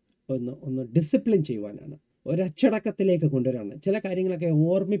ഒന്ന് discipline ചെയ്യുവാനാണ്, ഒരച്ചടക്കത്തിലേക്ക് കൊണ്ടുവരാനാണ്, ചില കാര്യങ്ങളൊക്കെ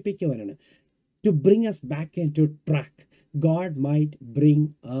ഓർമ്മിപ്പിക്കുവാനാണ്. to bring us back into track, God might bring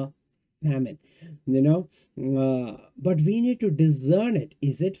a famine, you know. But we need to discern it.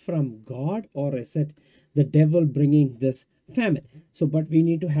 Is it from God or is it the devil bringing this famine? So, but we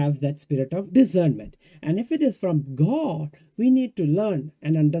need to have that spirit of discernment. And if it is from God, we need to learn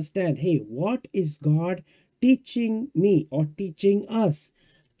and understand, hey, what is God teaching me or teaching us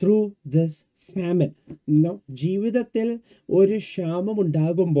through this famine? ജീവിതത്തിൽ ഒരു ക്ഷാമം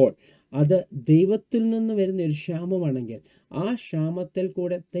ഉണ്ടാകുമ്പോൾ അത് ദൈവത്തിൽ നിന്ന് വരുന്ന ഒരു ക്ഷാമമാണെങ്കിൽ ആ ക്ഷാമത്തിൽ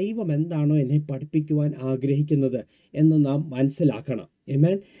കൂടെ ദൈവം എന്താണോ എന്നെ പഠിപ്പിക്കുവാൻ ആഗ്രഹിക്കുന്നത് എന്ന് നാം മനസ്സിലാക്കണം.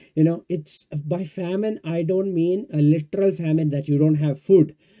 Amen. It's by famine, I don't mean a literal famine that you don't have food.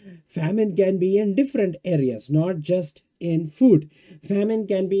 Famine can be in different areas, not just in food. Famine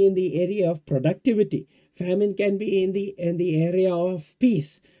can be in the area of productivity. Famine can be in the area of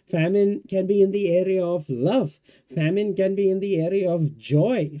peace. Famine can be in the area of love. Famine can be in the area of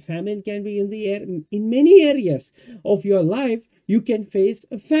joy. Famine can be in many areas of your life. You can face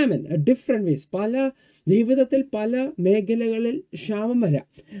a famine, a different ways. ജീവിതത്തിൽ പല മേഖലകളിൽ ക്ഷാമം വരാം.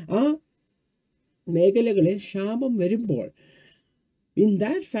 ആ മേഖലകളിൽ ക്ഷാമം വരുമ്പോൾ, in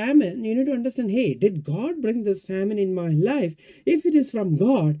that famine, you need to understand, hey, did God bring this famine in my life? If it is from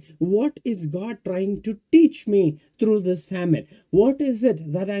God, what is God trying to teach me through this famine? What is it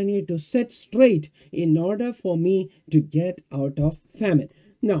that I need to set straight in order for me to get out of famine?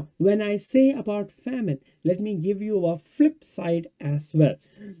 Now, when I say about famine, let me give you a flip side as well.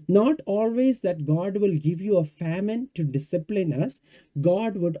 Not always that God will give you a famine to discipline us.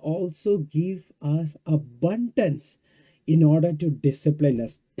 God would also give us abundance in order to discipline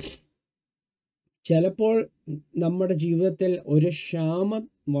us. ചിലപ്പോൾ നമ്മുടെ ജീവിതത്തിൽ ഒരു ക്ഷാമം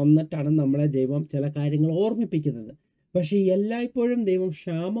വന്നിട്ടാണ് നമ്മളെ ദൈവം ചില കാര്യങ്ങൾ ഓർമ്മിപ്പിക്കുന്നത്. പക്ഷേ എല്ലായ്പ്പോഴും ദൈവം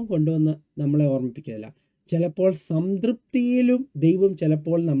ക്ഷാമം കൊണ്ടുവന്ന് നമ്മളെ ഓർമ്മിപ്പിക്കില്ല. ചിലപ്പോൾ സംതൃപ്തിയിലും ദൈവം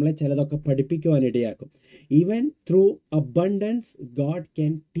ചിലപ്പോൾ നമ്മളെ ചിലതൊക്കെ പഠിപ്പിക്കുവാൻ ഇടയാക്കും. Even through abundance, God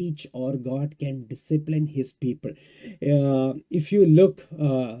can teach or God can discipline his people. If you look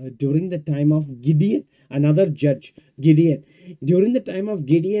during the time of Gideon, another judge, Gideon. During the time of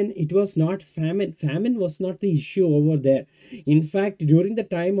Gideon, it was not famine. Famine was not the issue over there. In fact, during the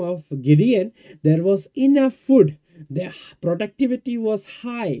time of Gideon, there was enough food. The productivity was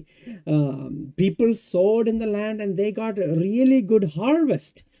high. People sowed in the land and they got a really good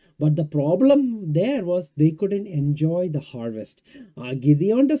harvest. But the problem there was they couldn't enjoy the harvest.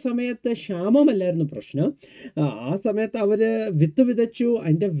 ഗിദിയോന്റെ സമയത്ത് ക്ഷാമമല്ലായിരുന്നു പ്രശ്നം. ആ സമയത്ത് അവർ വിത്ത് വിതച്ചു.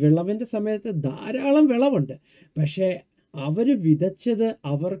 അതിൻ്റെ വിളവിൻ്റെ സമയത്ത് ധാരാളം വിളവുണ്ട്. പക്ഷേ അവർ വിതച്ചത്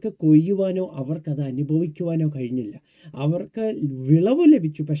അവർക്ക് കൊയ്യുവാനോ അവർക്കത് അനുഭവിക്കുവാനോ കഴിഞ്ഞില്ല. അവർക്ക് വിളവ്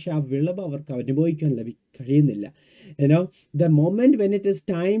ലഭിച്ചു, പക്ഷെ ആ വിളവ് അവർക്ക് അനുഭവിക്കാൻ കഴിയുന്നില്ല. The moment when it is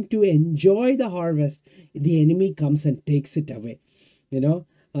time to enjoy the harvest, the enemy comes and takes it away.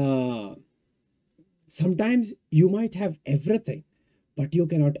 Sometimes you might have everything, but you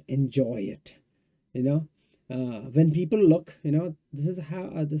cannot enjoy it. When people look,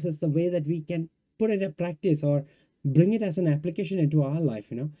 this is the way that we can put it in practice or bring it as an application into our life.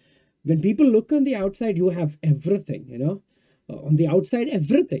 When people look on the outside, you have everything, on the outside,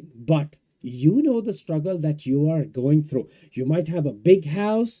 everything, but you know the struggle that you are going through. You might have a big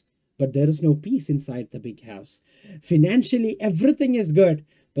house, but there is no peace inside the big house. Financially, everything is good,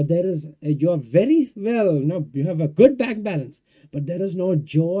 but you are very well, you have a good bank balance, but there is no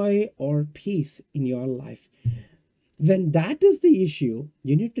joy or peace in your life. When that is the issue,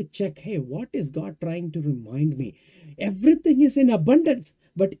 you need to check, hey, what is God trying to remind me? Everything is in abundance,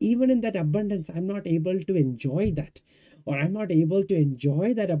 but even in that abundance, I'm not able to enjoy that, or I'm not able to enjoy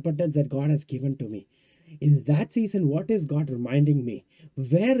that abundance that God has given to me. In that season, what is God reminding me?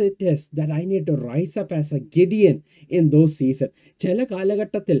 Where it is that I need to rise up as a Gideon in those seasons. ചില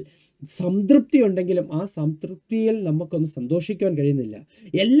കാലഘട്ടത്തിൽ സംതൃപ്തി ഉണ്ടെങ്കിലും ആ സംതൃപ്തിയിൽ നമുക്കൊന്ന് സന്തോഷിക്കാൻ കഴിയുന്നില്ല.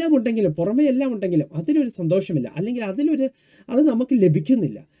 എല്ലാം ഉണ്ടെങ്കിലും, പുറമേ എല്ലാം ഉണ്ടെങ്കിലും അതിലൊരു സന്തോഷമില്ല, അല്ലെങ്കിൽ അത് നമുക്ക്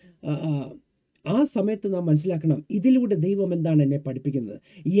ലഭിക്കുന്നില്ല. ആ സമയത്ത് നാം മനസ്സിലാക്കണം, ഇതിലൂടെ ദൈവം എന്താണ് എന്നെ പഠിപ്പിക്കുന്നത്.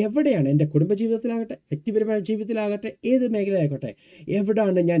 എവിടെയാണ് എൻ്റെ കുടുംബജീവിതത്തിലാകട്ടെ, വ്യക്തിപരമായ ജീവിതത്തിലാകട്ടെ, ഏത് മേഖലയാകട്ടെ,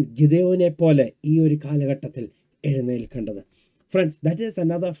 എവിടെയാണ് ഞാൻ ഗിദെയോനെ പോലെ ഈ ഒരു കാലഘട്ടത്തിൽ എഴുന്നേൽക്കേണ്ടത്. Friends, that is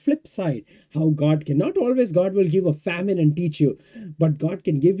another flip side. How not always God will give a famine and teach you, but God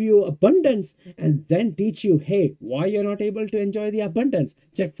can give you abundance and then teach you, hey, why you're not able to enjoy the abundance.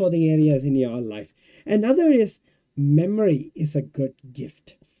 Check for the areas in your life. Another is memory is a good gift.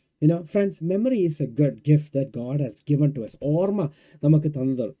 Friends, memory is a good gift that God has given to us. Orma namakku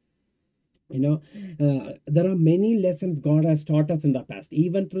thanadu. There are many lessons God has taught us in the past,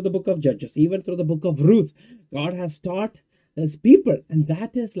 even through the book of Judges, even through the book of Ruth. God has taught as people, and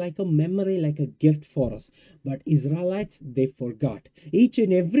that is like a memory, like a gift for us. But Israelites, they forgot. Each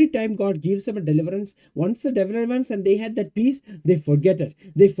and every time God gives them a deliverance, once the deliverance and they had that peace, they forget it.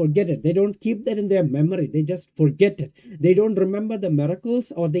 They don't keep that in their memory. They just forget it. They don't remember the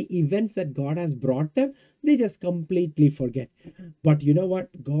miracles or the events that God has brought them. They just completely forget. But you know what?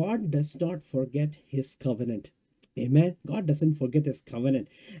 God does not forget his covenant. Amen. God doesn't forget his covenant.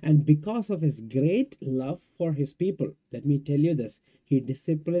 And because of his great love for his people, let me tell you this, he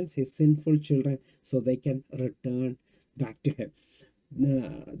disciplines his sinful children so they can return back to him.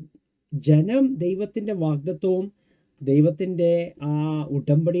 ജനം ദൈവത്തിൻ്റെ വാഗ്ദത്വവും ദൈവത്തിൻ്റെ ആ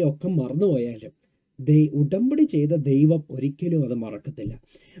ഉടമ്പടിയൊക്കെ മറന്നുപോയാലും ഉടമ്പടി ചെയ്ത ദൈവം ഒരിക്കലും അത് മറക്കത്തില്ല.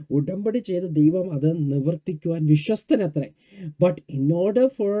 ഉടമ്പടി ചെയ്ത ദൈവം അത് നിവർത്തിക്കുവാൻ വിശ്വസ്തനത്രേ. But in order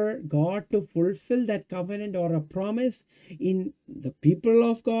for God to fulfill that covenant or a promise in the people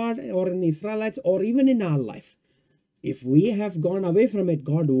of God or in the Israelites or even in our life, if we have gone away from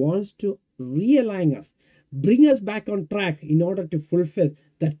it, God wants to realign us, bring us back on track in order to fulfill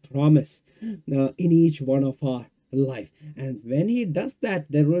that promise in each one of our life. And when he does that,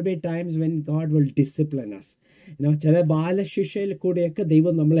 there will be times when God will discipline us. ചില ബാലശിക്ഷയിൽ കൂടെയൊക്കെ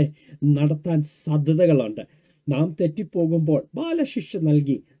ദൈവം നമ്മളെ നടത്താൻ സാധ്യതകളുണ്ട്. നാം തെറ്റിപ്പോകുമ്പോൾ ബാലശിക്ഷ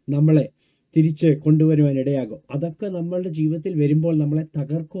നൽകി നമ്മളെ തിരിച്ച് കൊണ്ടുവരുവാൻ ഇടയാകും. അതൊക്കെ നമ്മളുടെ ജീവിതത്തിൽ വരുമ്പോൾ നമ്മളെ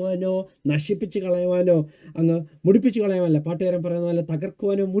തകർക്കുവാനോ നശിപ്പിച്ച് കളയുവാനോ അങ്ങ് മുടിപ്പിച്ച് കളയുവാനല്ല, പാട്ടുകാരൻ പറയുന്ന പോലെ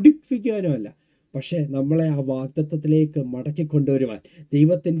തകർക്കുവാനോ മുടിപ്പിക്കുവാനോ അല്ല, പക്ഷേ നമ്മളെ ആ വാഗ്ദത്തത്തിലേക്ക് മടക്കി കൊണ്ടുവരുവാൻ,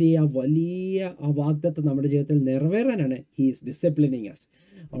 ദൈവത്തിൻ്റെ ആ വലിയ ആ വാഗ്ദത്തം നമ്മുടെ ജീവിതത്തിൽ നിറവേറാനാണ് he is disciplining us.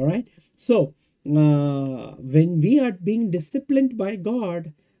 Alright, so when we are being disciplined by God,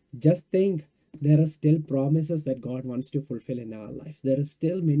 just think there are still promises that God wants to fulfill in our life. There are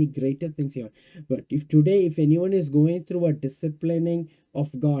still many greater things here. But if anyone is going through a disciplining of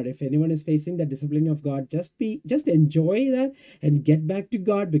God, if anyone is facing the disciplining of God, just enjoy that and get back to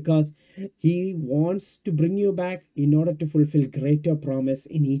God, because he wants to bring you back in order to fulfill greater promise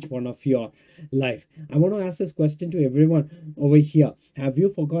in each one of your life. I want to ask this question to everyone over here. Have you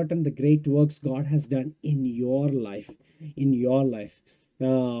forgotten the great works God has done in your life?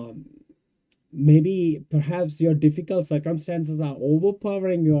 Maybe perhaps your difficult circumstances are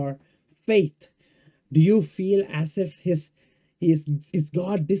overpowering your faith. Do you feel as if is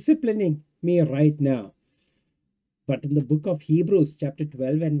God disciplining me right now? But in the book of Hebrews chapter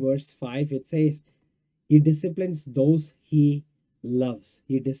 12 and verse 5, it says he disciplines those he loves.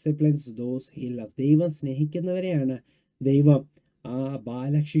 He disciplines those he loves. ദൈവം സ്നേഹിക്കുന്നവരെയാണ് ദൈവം ആ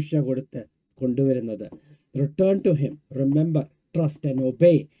ബാലശിക്ഷ കൊടുത്ത് കൊണ്ടുവരുന്നത്. Return to him, remember, trust and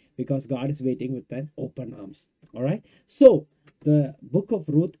obey, because God is waiting with an open arms. All right, so the book of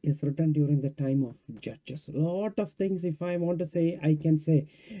Ruth is written during the time of Judges. A lot of things, if I want to say, I can say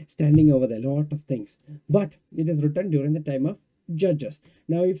standing over there, lot of things, but it is written during the time of Judges.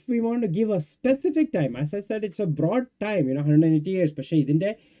 Now if we want to give a specific time, as I said, it's a broad time, 180 years. പക്ഷേ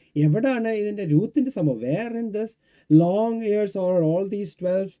ഇതിൻ്റെ എവിടാണ് ഇതിൻ്റെ രൂത്തിൻ്റെ സംഭവം? Where in this long years or all these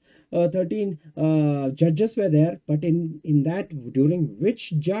 13 judges were there, but in that, during which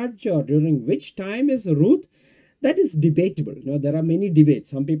judge or during which time is Ruth, that is debatable. There are many debates.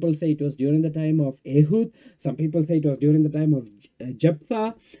 Some people say it was during the time of Ehud, some people say it was during the time of Jephthah,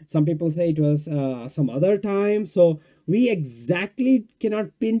 some people say it was some other time. So we exactly cannot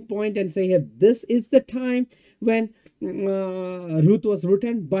pinpoint and say here this is the time when Ruth was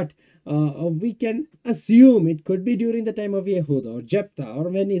written, but we can assume it could be during the time of Ehud or Jephthah, or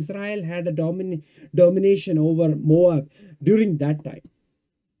when Israel had a domination over Moab during that time.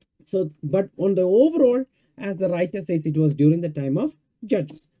 So, but on the overall, as the writer says, it was during the time of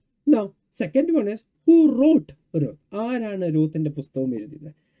Judges. Now, second one is, who wrote Ruth? ആരാണ് രൂത്തിന്റെ പുസ്തകം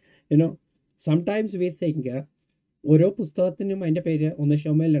എഴുതിയത്? Sometimes we think ഓരോ പുസ്തകത്തിനും അതിൻ്റെ പേര് ഒന്ന്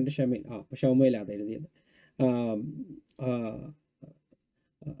ശമൂവേൽ, രണ്ട് ശമൂവേൽ. ശമൂവേൽ അത് എഴുതിയത്.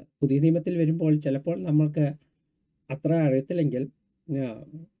 പുതിയ നിയമത്തിൽ വരുമ്പോൾ ചിലപ്പോൾ നമ്മൾക്ക് അത്ര അറിയത്തില്ലെങ്കിൽ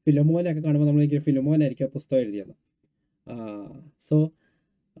ഫിലോമോനൊക്കെ കാണുമ്പോൾ നമ്മൾ ഫിലോമോനായിരിക്കും പുസ്തകം എഴുതിയത്. സോ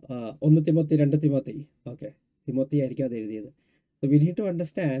ഒന്ന് തിമോത്തി, രണ്ട് തിമോത്തി, ഓക്കെ, തിമോത്തി ആയിരിക്കും അത് എഴുതിയത്. So we need to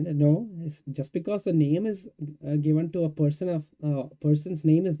understand, just because the name is given to a person's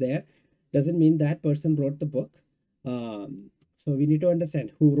name is there, doesn't mean that person wrote the book. So we need to understand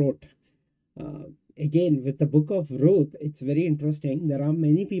who wrote. Again, with the book of Ruth, it's very interesting. There are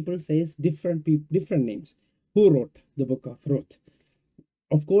many people says different names. Who wrote the book of Ruth?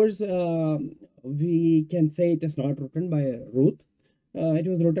 Of course, we can say it is not written by Ruth. It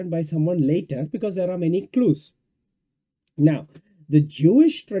was written by someone later, because there are many clues. Now, the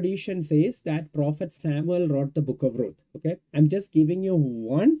Jewish tradition says that Prophet Samuel wrote the book of Ruth. Okay, I'm just giving you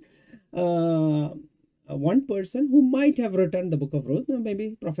one one person who might have written the book of Ruth.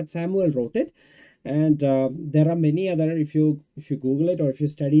 Maybe Prophet Samuel wrote it, and there are many other. If you Google it, or if you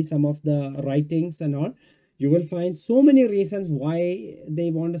study some of the writings and all, you will find so many reasons why they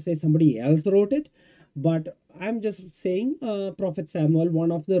want to say somebody else wrote it. But I'm just saying Prophet Samuel,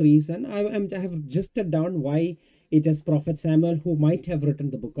 one of the reason. I have listed down why it is Prophet Samuel who might have written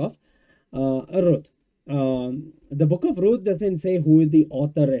the book of Ruth. The book of Ruth doesn't say who the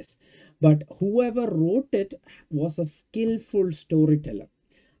author is, but whoever wrote it was a skillful storyteller.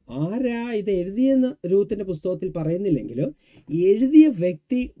 ആരാ ഇത് എഴുതിയെന്ന് രൂത്തിന്റെ പുസ്തകത്തിൽ പറയുന്നില്ലെങ്കിലും എഴുതിയ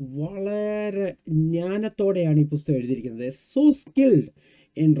വ്യക്തി വളരെ ജ്ഞാനത്തോടെയാണ് ഈ പുസ്തകം എഴുതിയിരിക്കുന്നത്. So skilled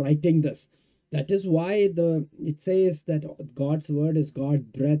in writing this. That is why it says that God's word is God's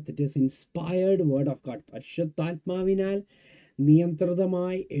breath. It is inspired word of God. പരിശുദ്ധാത്മാവിനാൽ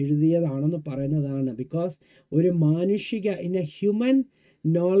നിയന്ത്രിതമായി എഴുതിയതാണെന്ന് പറയുന്നതാണ്. ബിക്കോസ് ഒരു മാനുഷിക in A human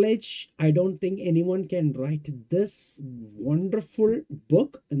knowledge, I don't think anyone can write this wonderful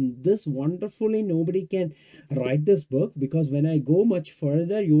book, and this wonderfully nobody can write this book, because when I go much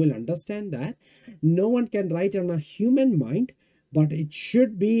further you will understand that no one can write on a human mind, but it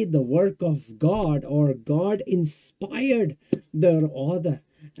should be the work of God, or God inspired the author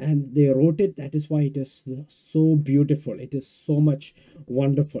and they wrote it. That is why it is so beautiful. It is so much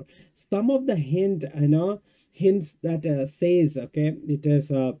wonderful. Some of the hints that says, okay, it is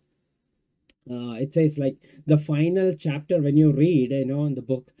it says like the final chapter when you read, in the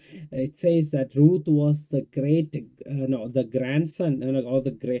book, it says that Ruth was the the grandson, or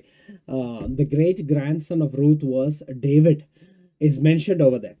the great grandson of Ruth was David, is mentioned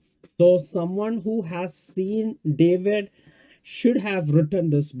over there. So someone who has seen David should have written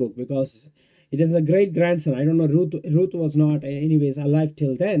this book, because it is a great grandson. I don't know, Ruth was not anyways alive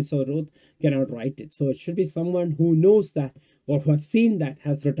till then, so Ruth cannot write it. So it should be someone who knows that, or who have seen that,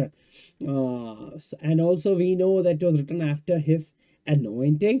 has written. And also we know that it was written after his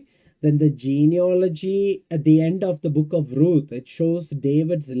anointing. Then the genealogy at the end of the book of Ruth, it shows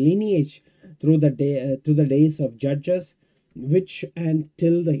David's lineage through the days of Judges, which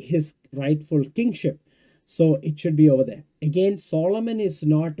until his rightful kingship. So it should be over there. Again, Solomon is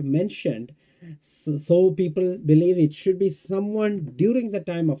not mentioned. So people believe it should be someone during the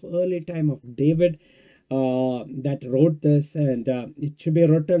early time of David that wrote this, and it should be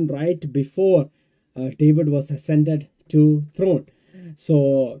written right before David was ascended to throne. So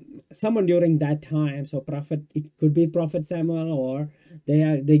someone during that time. So it could be Prophet Samuel, or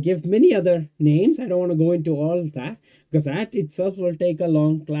they give many other names. I don't want to go into all that, because that itself will take a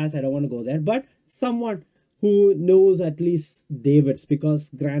long class. I don't want to go there. But someone who knows at least David's, because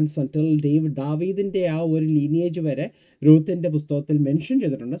grandson till Davidinte ആ ഒരു lineage വരെ രൂത്തിന്റെ പുസ്തകത്തിൽ mention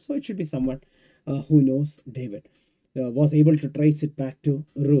ചെയ്തിട്ടുണ്ട്. So it should be someone who knows David, was able to trace it back to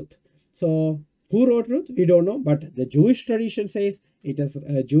Ruth. So who wrote Ruth? We don't know, but the Jewish tradition says it is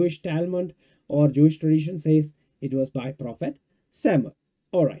a Jewish Talmud, or Jewish tradition says it was by Prophet Samuel.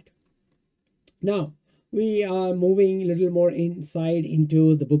 All right. Now we are moving a little more inside into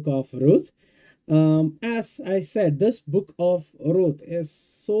the book of Ruth. As I said, this book of Ruth is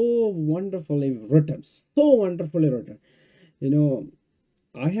so wonderfully written.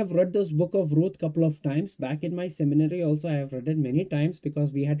 I have read this book of Ruth couple of times. Back in my seminary also, I have read it many times, because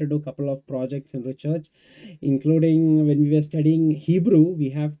we had to do a couple of projects in research, including when we were studying Hebrew, we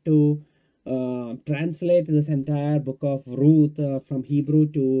have to translate this entire book of Ruth from Hebrew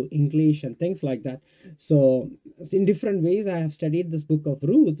to English and things like that. So in different ways I have studied this book of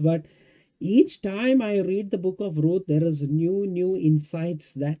Ruth, but each time I read the book of Ruth, there is new insights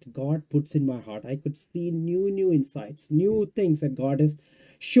that God puts in my heart. I could see new insights, new things that God is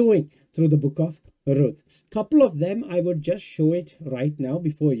showing through the book of Ruth. Couple of them I would just show it right now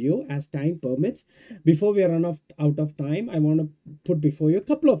before you, as time permits. Before we run out of time, I want to put before you a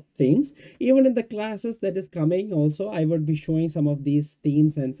couple of themes. Even in the classes that is coming also, I would be showing some of these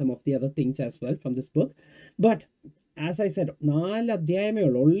themes and some of the other things as well from this book. But as I said,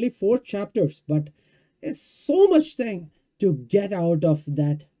 only 4 chapters, but there's so much thing to get out of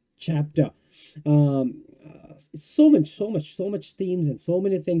that chapter. So much themes, and so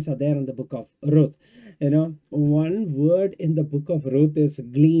many things are there in the book of Ruth. One word in the book of Ruth is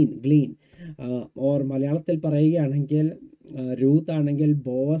glean. Or മലയാളത്തിൽ പറയുകയാണെങ്കിൽ Ruth ആണെങ്കിൽ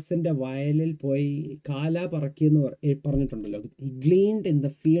ബോവസിന്റെ വയലിൽ പോയി കാല പറക്കിയെന്ന് പറഞ്ഞിട്ടുണ്ടല്ലോ. He gleaned in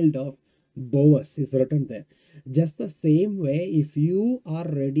the field of Boaz is written there. Just the same way, if you are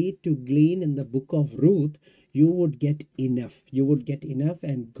ready to glean in the book of Ruth, you would get enough. You would get enough,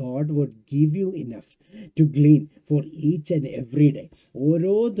 and God would give you enough to glean for each and every day.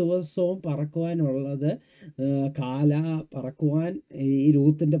 ഓരോ ദിവസവും പറക്കുവാനുള്ളത് കാല പറക്കുവാൻ ഈ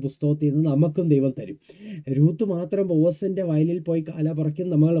രൂത്തിൻ്റെ പുസ്തകത്തിൽ നിന്ന് നമുക്കും ദൈവം തരും. Ruth മാത്രം ബോസിൻ്റെ വയലിൽ പോയി കാല പറക്കും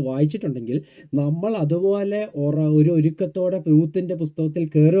നമ്മൾ വായിച്ചിട്ടുണ്ടെങ്കിൽ, നമ്മൾ അതുപോലെ ഒരു ഒരുക്കത്തോടെ രൂത്തിൻ്റെ പുസ്തകത്തിൽ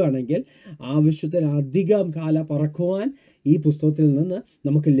കയറുകയാണെങ്കിൽ ആവശ്യത്തിലധികം കാല പറക്കുവാൻ ഈ പുസ്തകത്തിൽ നിന്ന്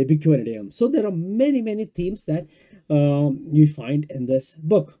നമുക്ക് ലഭിക്കുവാനിടയാകും. So there are many themes that you find in this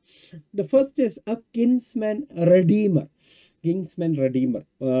book. The first is a kinsman redeemer. Kinsman redeemer.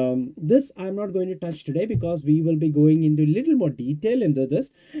 This I'm not going to touch today because we will be going into a little more detail into this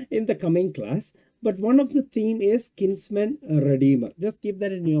in the coming class. But one of the theme is kinsman redeemer. Just keep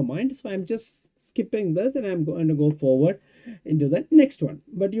that in your mind. So I'm just skipping this and I'm going to go forward into the next one.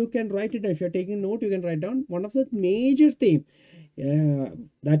 But you can write it. If you're taking note, you can write down one of the major theme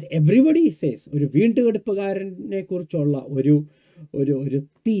that everybody says. ഒരു വീണ്ടെടുപ്പുകാരനെ കുറിച്ചുള്ള ഒരു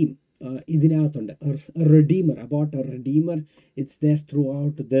theme ഇതിനകത്തുണ്ട്. Redeemer, about a redeemer. It's there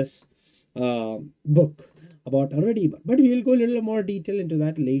throughout this book about a redeemer. But we will go a little more detail into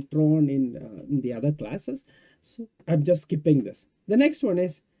that later on in the other classes. So I'm just skipping this. The next one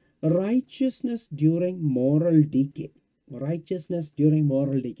is righteousness during moral decay. Righteousness during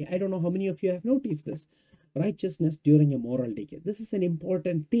moral decay. I don't know how many of you have noticed this. Righteousness during a moral decay. This is an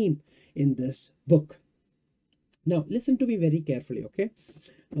important theme in this book. Now listen to me very carefully, okay?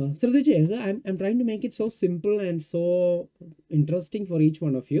 I'm trying to make it so simple and so interesting for each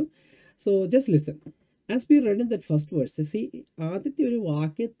one of you. So just listen. As we read in that first verse, see, ആദ്യത്തെ ഒരു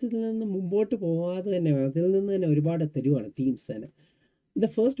വാക്യത്തിൽ നിന്ന് മുമ്പോട്ട് പോവാതെ തന്നെ അതിൽ നിന്ന് തന്നെ ഒരുപാട് തരുവാണ് themes തന്നെ. The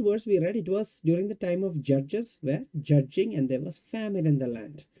first verse we read, it was during the time of judges were judging and there was famine in the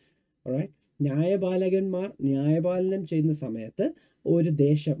land. Alright? ന്യായപാലകന്മാർ ന്യായപാലനം ചെയ്യുന്ന സമയത്ത് ഒരു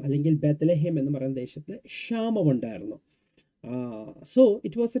ദേശം അല്ലെങ്കിൽ ബെത്ലഹേം എന്ന് പറയുന്ന ദേശത്ത് ക്ഷാമമുണ്ടായിരുന്നു. So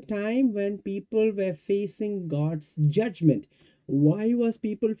it was a time when people were facing God's judgment. Why was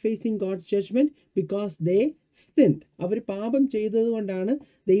people facing God's judgment? Because they sinned. അവർ പാപം ചെയ്തത് കൊണ്ടാണ്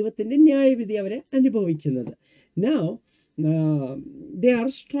ദൈവത്തിൻ്റെ ന്യായവിധി അവരെ അനുഭവിക്കുന്നത്. Now they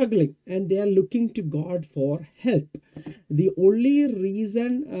are struggling and they are looking to God for help. The only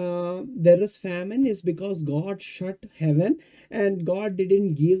reason there is famine is because God shut heaven and God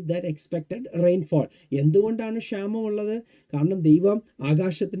didn't give that expected rainfall. എന്തുകൊണ്ടാണ് ക്ഷാമമുള്ളത്? കാരണം ദൈവം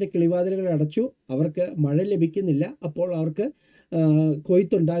ആകാശത്തിൻ്റെ കിളിവാതിലുകൾ അടച്ചു, അവർക്ക് മഴ ലഭിക്കുന്നില്ല, അപ്പോൾ അവർക്ക്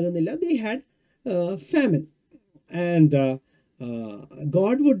കൊയ്ത്തുണ്ടാകുന്നില്ല. They had famine, and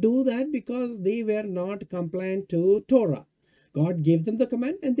God would do that because they were not compliant to Torah. God gave them the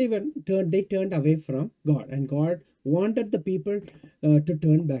command and they turned away from God, and God wanted the people to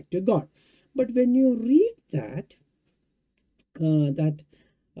turn back to God. But when you read that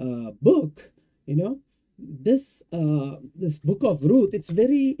book, you know, this book of Ruth, it's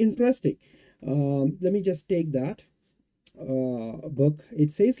very interesting. Let me just take that book.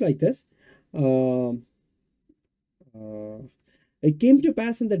 It says like this. It came to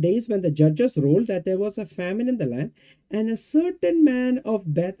pass in the days when the judges ruled that there was a famine in the land, and a certain man of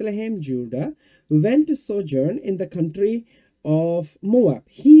Bethlehem, Judah, went to sojourn in the country of Moab,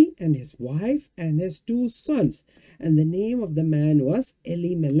 he and his wife and his 2 sons. And the name of the man was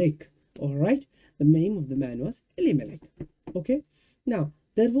Elimelech. All right, the name of the man was Elimelech. Okay, now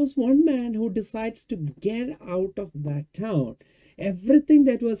there was one man who decides to get out of that town. Everything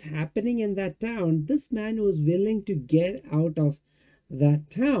that was happening in that town, this man was willing to get out of that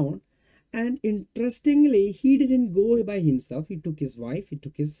town. And interestingly, he didn't go by himself. He took his wife, he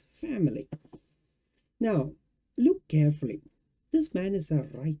took his family. Now look carefully. This man is a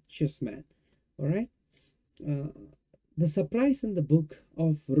righteous man. All right, the surprise in the book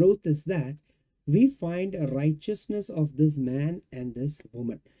of Ruth is that we find a righteousness of this man and this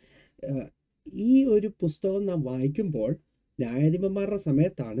woman. ഈ ഒരു പുസ്തകം നാം വായിക്കുമ്പോൾ ന്യായാധിപന്മാരുടെ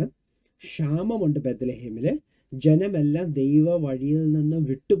സമയത്താണ്, ക്ഷാമമുണ്ട് ബെത്ലഹേമിൽ, ജനമെല്ലാം ദൈവ വഴിയിൽ നിന്ന്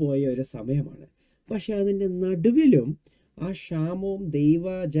വിട്ടുപോയ ഒരു സമയമാണ്. പക്ഷെ അതിൻ്റെ നടുവിലും ആ ക്ഷാമവും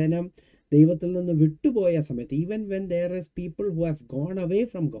ദൈവത്തിൽ നിന്ന് വിട്ടുപോയ സമയത്ത്, even when there is people who have gone away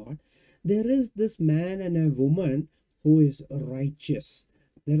from God, there is this man and a woman who is righteous.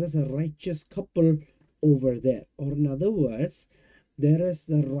 There is a righteous couple over there. Or in other words, there is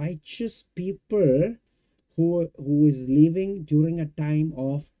the righteous people who is living during a time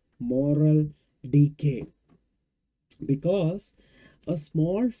of moral decay. Because a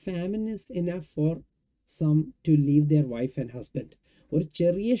small famine is enough for some to leave their wife and husband. ഒരു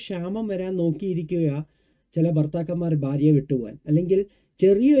ചെറിയ ക്ഷാമം വരാൻ നോക്കിയിരിക്കുക ചില ഭർത്താക്കന്മാർ ഭാര്യയെ വിട്ടുപോകാൻ, അല്ലെങ്കിൽ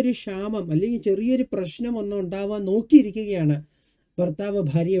ചെറിയൊരു ക്ഷാമം അല്ലെങ്കിൽ ചെറിയൊരു പ്രശ്നം ഒന്നും ഉണ്ടാവാൻ നോക്കിയിരിക്കുകയാണ് ഭർത്താവ്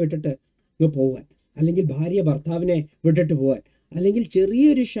ഭാര്യയെ വിട്ടിട്ട് പോകാൻ. അല്ലെങ്കിൽ ഭാര്യ ഭർത്താവിനെ വിട്ടിട്ട് പോകാൻ, അല്ലെങ്കിൽ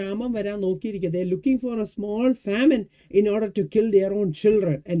ചെറിയൊരു ക്ഷാമം വരാൻ നോക്കിയിരിക്കുക. They are looking for a small famine in order to kill their own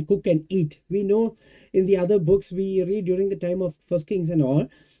children and cook and eat. We know in the other books we read during the time of First Kings and all,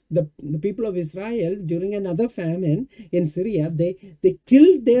 the people of Israel during another famine in Syria, they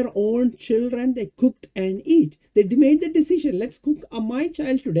killed their own children, they cooked and eat. They made the decision, let's cook my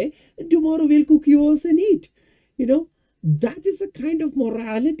child today, and tomorrow we'll cook yours and eat. You know, that is the kind of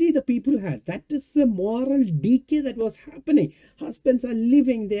morality the people had. That is the moral decay that was happening. Husbands are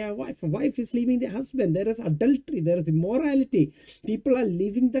leaving their wife is leaving their husband. There is adultery, there is immorality. People are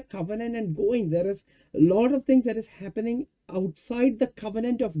leaving the covenant and going. There is a lot of things that is happening outside the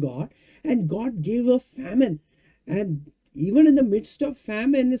covenant of God, and God gave a famine. And even in the midst of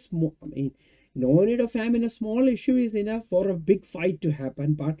famine, no need of famine, a small issue is enough for a big fight to happen.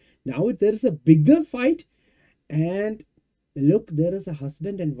 But now there is a bigger fight, and look, there is a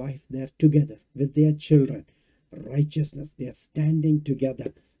husband and wife. They are together with their children. Righteousness. They are standing together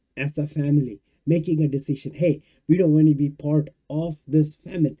as a family, making a decision. Hey, we don't want to be part of this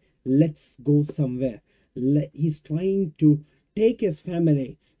famine. Let's go somewhere. He's trying to take his family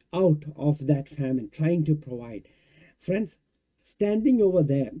out of that famine, trying to provide. Friends, standing over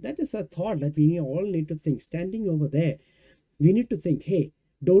there, that is a thought that we all need to think. Standing over there, we need to think, hey,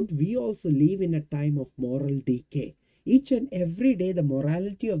 don't we also live in a time of moral decay? Each and every day, the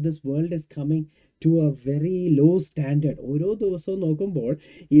morality of this world is coming to a very low standard. ഓരോ ദിവസവും നോക്കുമ്പോൾ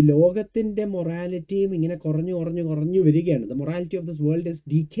ഈ ലോകത്തിൻ്റെ മൊറാലിറ്റിയും ഇങ്ങനെ കുറഞ്ഞു വരികയാണ്. The morality of this world is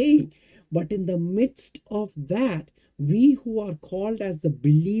decaying. But in the midst of that, we who are called as the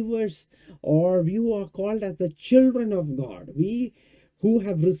believers, or we who are called as the children of God, we who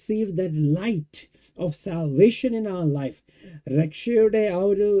have received that light of salvation in our life, രക്ഷയുടെ ആ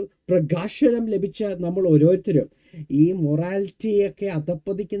ഒരു പ്രകാശനം ലഭിച്ച നമ്മൾ ഓരോരുത്തരും ഈ മൊറാലിറ്റിയൊക്കെ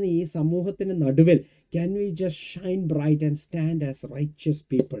അധപ്പതിക്കുന്ന ഈ സമൂഹത്തിന് നടുവിൽ, can we just shine bright and stand as righteous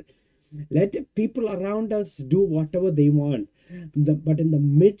people? Let people around us do whatever they want, but in the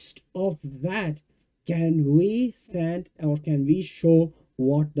midst of that, can we stand, or can we show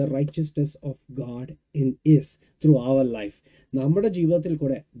what the righteousness of God is through our life? നമ്മുടെ ജീവിതത്തിൽ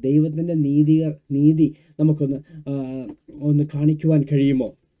കൂടെ ദൈവത്തിൻ്റെ നീതി നമുക്കൊന്ന് കാണിക്കുവാൻ കഴിയുമോ?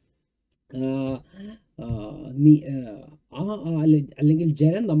 അല്ലെങ്കിൽ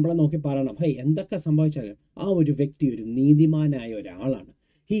ജനം നമ്മളെ നോക്കി പറയണം, ഹൈ, എന്തൊക്കെ സംഭവിച്ചാലും ആ ഒരു വ്യക്തി ഒരു നീതിമാനായ ഒരാളാണ്.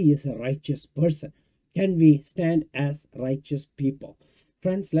 He is a righteous person. Can we stand as righteous people?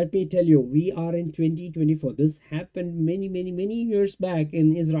 Friends, let me tell you, we are in 2024. This happened many years back in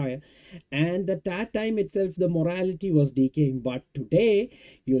Israel. And at that time itself, the morality was decaying. But today,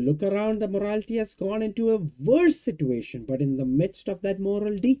 you look around, the morality has gone into a worse situation. But in the midst of that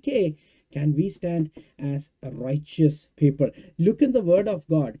moral decay, can we stand as righteous people? Look in the word of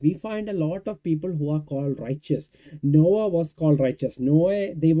God. We find a lot of people who are called righteous. Noah was called righteous. Noah,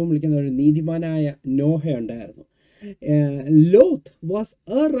 ദൈവം വിളിക്കുന്ന ഒരു നീതിമാനായ നോഹ ഉണ്ടായിരുന്നു. Lot was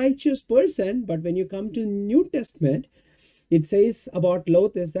a righteous person, but when you come to New Testament, it says about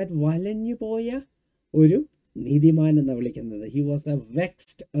Lot is that വലഞ്ഞു പോയ ഒരു നീതിമാൻ എന്നാണ് വിളിക്കുന്നത്. He was a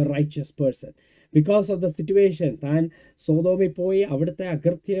vexed, a righteous person because of the situation. താൻ സോദോമിൽ പോയി അവിടുത്തെ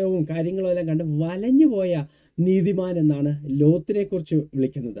അകൃത്യവും കാര്യങ്ങളും എല്ലാം കണ്ട് വലഞ്ഞു പോയ നീതിമാൻ എന്നാണ് ലോത്തിനെ കുറിച്ച്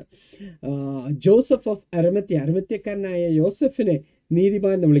വിളിക്കുന്നത്. ജോസഫ് ഓഫ് അരിമത്യക്കാരനായ യോസഫിനെ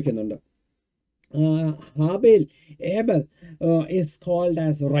നീതിമാൻ എന്ന് വിളിക്കുന്നുണ്ട്. Abel is called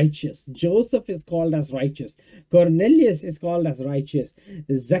as righteous. Joseph is called as righteous. Cornelius is called as righteous.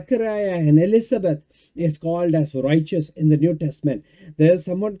 Zechariah and Elizabeth is called as righteous in the New Testament. There is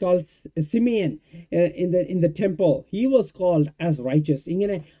someone called Simeon in the temple. He was called as righteous.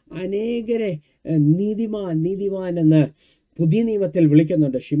 ഇങ്ങനെ അനേകരെ നീതിമാൻ എന്ന് പുതിയ നിയമത്തിൽ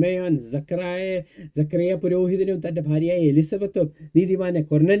വിളിക്കുന്നുണ്ട്. ഷിമയോൻ, സക്കറിയ പുരോഹിതനും തൻ്റെ ഭാര്യയായ എലിസബത്തും നീതിമാനെ,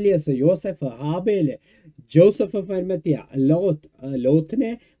 കൊർനെല്യസ്, യോസഫ്, Abel, Joseph of അരിമത്യ,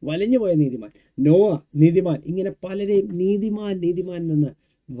 ലോത്തിനെ വലഞ്ഞുപോയ നീതിമാൻ, നോവ നീതിമാൻ, ഇങ്ങനെ പലരെയും നീതിമാൻ എന്ന്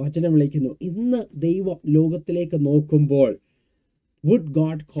വചനം വിളിക്കുന്നു. ഇന്ന് ദൈവം ലോകത്തിലേക്ക് നോക്കുമ്പോൾ, would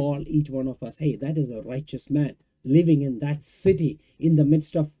God call each one of us, hey, that is a righteous man living in that city, in the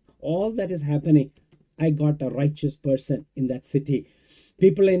midst of all that is happening, I got a righteous person in that city.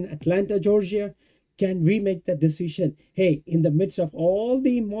 People in Atlanta, Georgia, can we make that decision? Hey, in the midst of all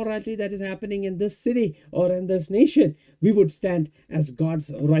the immorality that is happening in this city or in this nation, we would stand as God's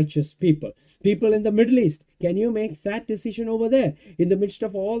righteous people. People in the Middle East, Can you make that decision over there in the midst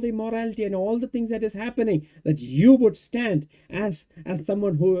of all the immorality and all the things that is happening, that you would stand as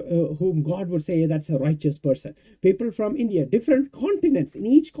someone whom God would say that's a righteous person? People from India, different continents, in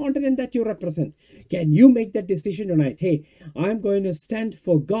each continent that you represent, can you make that decision tonight? Hey, I'm going to stand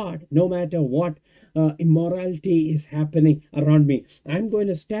for God no matter what immorality is happening around me. I'm going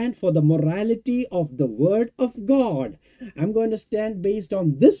to stand for the morality of the word of God. I'm going to stand based on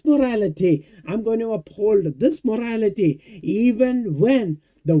this morality. I'm going to uphold this morality even when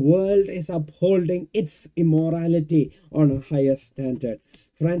the world is upholding its immorality on a higher standard.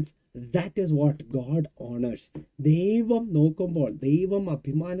 Friends, that is what God honors. ദൈവം നോക്കുമ്പോൾ, ദൈവം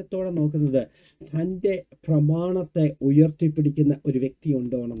അഭിമാനത്തോടെ നോക്കുന്നത് തൻ്റെ പ്രമാണത്തെ ഉയർത്തിപ്പിടിക്കുന്ന ഒരു വ്യക്തി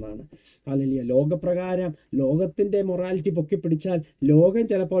ഉണ്ടോണെന്നാണ്. Hallelujah. ലോകപ്രകാരം ലോകത്തിൻ്റെ മൊറാലിറ്റി പൊക്കിപ്പിടിച്ചാൽ ലോകം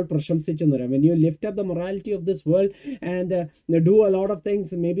ചിലപ്പോൾ പ്രശംസിച്ചെന്ന് വരാം. When you lift up the morality of this world and do a lot of things,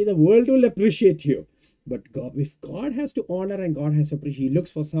 maybe the world will appreciate you. But God, if God has to honor and God has to appreciate, He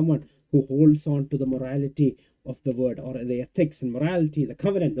looks for someone who holds on to the morality of the word, or the ethics and morality, the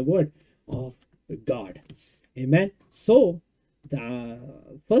covenant, the word of God. Amen. So the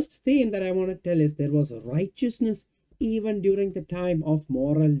first theme that I want to tell is there was righteousness even during the time of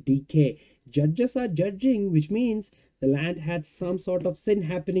moral decay. Judges are judging, which means the land had some sort of sin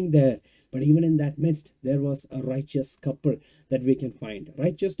happening there. But even in that midst, there was a righteous couple that we can find.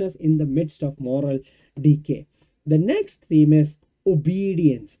 Righteousness in the midst of moral decay. The next theme is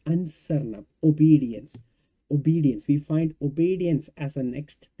obedience. Ansarnam. Obedience. Obedience. We find obedience as a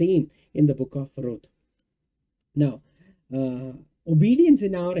next theme in the book of Ruth. Now, obedience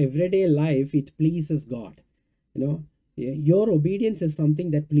in our everyday life, it pleases God. You know, your obedience is something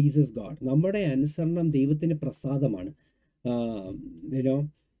that pleases God. നമ്മുടെ അനുസരണം ദൈവത്തിന് പ്രസാദമാണ്. You know,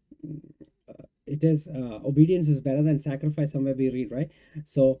 it is obedience is better than sacrifice, somewhere we read, right?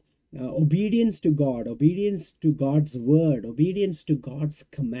 So obedience to God, obedience to God's word, obedience to God's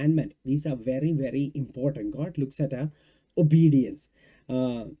commandment, these are very, very important. God looks at our obedience.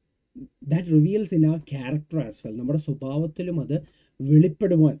 That reveals in our character as well. നമ്മുടെ സ്വഭാവത്തിലും അത്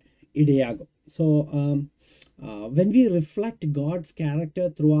വെളിപ്പെടുവാൻ ഇടയാകും. So when we reflect God's character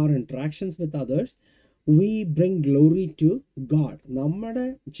through our interactions with others, we bring glory to God. നമ്മുടെ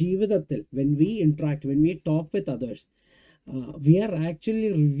ജീവിതത്തിൽ, when we interact, when we talk with others, we are actually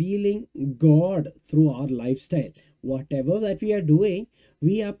revealing God through our lifestyle. Whatever that we are doing,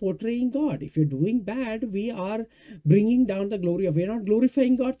 we are portraying God. If you're doing bad, we are bringing down the glory of, we're not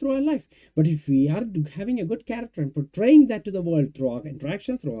glorifying God through our life. But if we are having a good character and portraying that to the world through our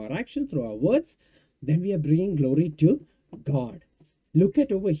interaction, through our action, through our words, then we are bringing glory to God. Look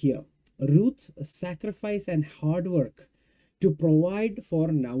at over here. Ruth's sacrifice and hard work to provide for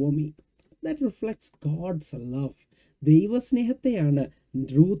Naomi. That reflects God's love. ദൈവസ്നേഹത്തെയാണ്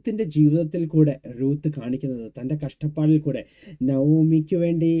റൂത്തിന്റെ ജീവിതത്തിൽ കൂടെ Ruth കാണിക്കുന്നത്. തൻ്റെ കഷ്ടപ്പാടിൽ കൂടെ നവോമിക്ക്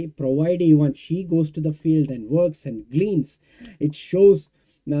വേണ്ടി provide ചെയ്യുവാൻ she goes to the field and works and ഗ്ലീൻസ്.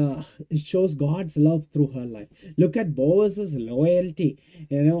 It shows God's love through her life. Look at Boaz's loyalty.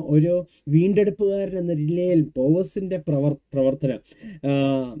 You know, ഒരു വീണ്ടെടുപ്പുകാരൻ എന്ന നിലയിൽ ബോവസിന്റെ പ്രവർത്തനം.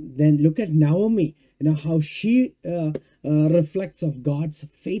 Then look at Naomi. You know how she reflects of God's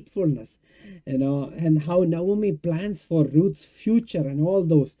faithfulness. You know, and how Naomi plans for Ruth's future and all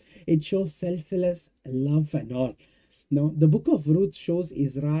those. It shows selfless love and all. Now, the book of Ruth shows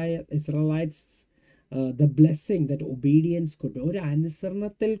Israelites the blessing that obedience could. ഒരു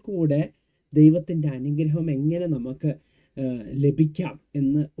അനുസരണത്തിൽ കൂടെ ദൈവത്തിൻ്റെ അനുഗ്രഹം എങ്ങനെ നമുക്ക് ലഭിക്കാം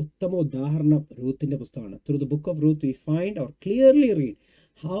എന്ന് ഉത്തമ ഉദാഹരണം റൂത്തിന്റെ പുസ്തകമാണ്. Through the book of Ruth we find or clearly read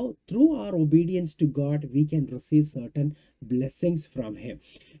how through our obedience to God we can receive certain blessings from Him.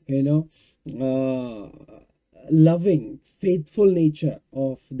 You know, loving, faithful nature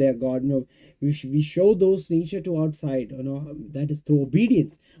of their God. You know, we show those nature to outside. You know, that is through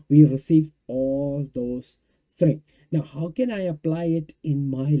obedience we receive all those things. Now, how can I apply it in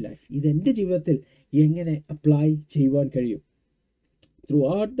my life? ഇത് എൻ്റെ ജീവിതത്തിൽ എങ്ങനെ apply ചെയ്യുവാൻ കഴിയും?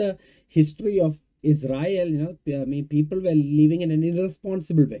 Throughout the history of Israel, you know, I mean, people were living in an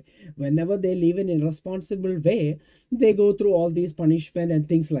irresponsible way. Whenever they live in an irresponsible way, they go through all these punishment and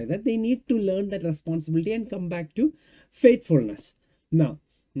things like that. They need to learn that responsibility and come back to faithfulness. Now,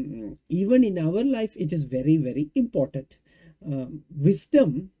 even in our life, it is very, very important.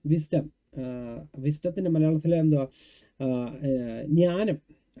 Wisdom. വിസ്റ്റത്തിൻ്റെ മലയാളത്തിലെ എന്തുവാ, ജ്ഞാനം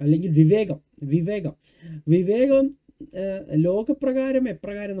അല്ലെങ്കിൽ വിവേകം ലോകപ്രകാരം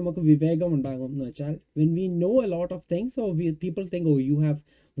എപ്രകാരം നമുക്ക് വിവേകം ഉണ്ടാകും എന്ന് വെച്ചാൽ, when we know a lot of things, so people think, oh, you have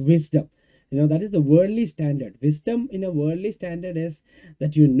wisdom. You know, that is the worldly standard. Wisdom in a worldly standard is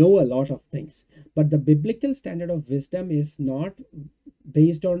that you know a lot of things. But the biblical standard of wisdom is not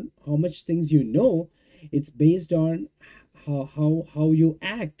based on how much things you know. It's based on how you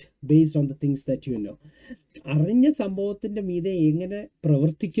act based on the things that you know. അറിഞ്ഞ സംഭവത്തിൻ്റെ മീതെ എങ്ങനെ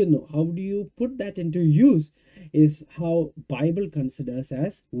പ്രവർത്തിക്കുന്നു, how do you put that into use, is how Bible considers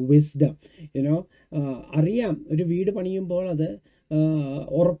as wisdom. You know, അറിയാം ഒരു വീട് പണിയുമ്പോൾ അത്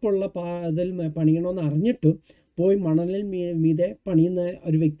ഉറപ്പുള്ള അതിൽ പണിയണമെന്ന് അറിഞ്ഞിട്ടും പോയി മണലിൽ മീതെ പണിയുന്ന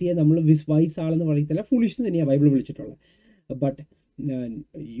ഒരു വ്യക്തിയെ നമ്മൾ വൈസ് ആളെന്ന് പറയത്തില്ല, ഫുളിഷ് എന്ന് തന്നെയാണ് Bible വിളിച്ചിട്ടുള്ളത്. But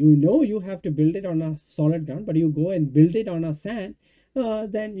you know you have to build it on a solid ground, but you go and build it on a sand,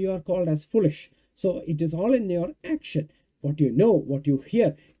 then you are called as foolish. So it is all in your action, what you know, what you hear.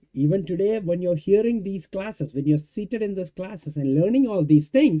 Even today, when you're hearing these classes, when you're seated in these classes and learning all these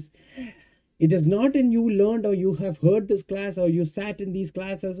things, it is not in you learned or you have heard this class or you sat in these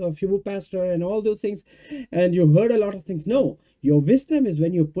classes of Shibu pastor and all those things and you heard a lot of things. No, your wisdom is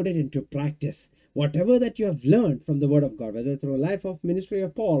when you put it into practice. Whatever that you have learned from the word of God, whether through a life of ministry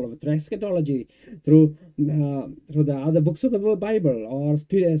of Paul, or through eschatology, through the other books of the Bible, or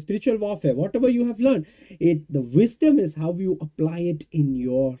spiritual warfare, whatever you have learned, the wisdom is how you apply it in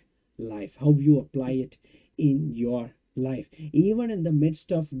your life, how you apply it in your life. Even in the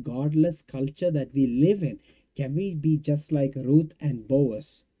midst of godless culture that we live in, can we be just like Ruth and Boaz,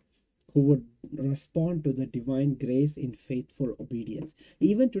 who would respond to the divine grace in faithful obedience?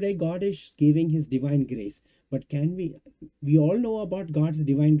 Even today, God is giving his divine grace, but can we all know about God's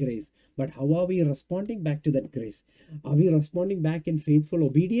divine grace, but how are we responding back to that grace? Are we responding back in faithful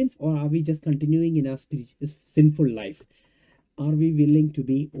obedience, or are we just continuing in our sinful life? Are we willing to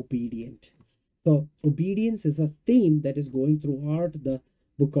be obedient? So obedience is a theme that is going throughout the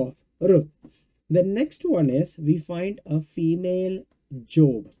book of Ruth. The next one is we find a female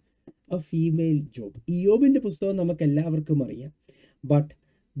Job. A female Job. Iyobinte പുസ്തകം നമുക്ക് എല്ലാവർക്കും അറിയാം, but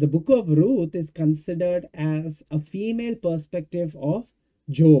the book of Ruth is considered as a female perspective of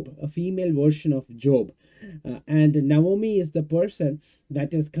Job, a female version of Job, and Naomi is the person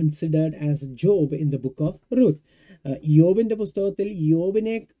that is considered as Job in the book of Ruth. യോബിൻ്റെ പുസ്തകത്തിൽ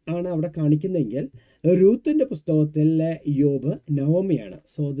യോബിനെ ആണ് അവിടെ കാണിക്കുന്നതെങ്കിൽ റൂത്തിൻ്റെ പുസ്തകത്തിൽ യോബ് നവോമിയാണ്.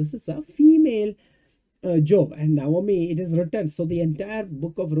 So this is A female Job and Naomi. It is written, so the entire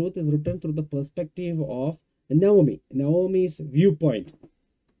book of Ruth is written through the perspective of Naomi's viewpoint.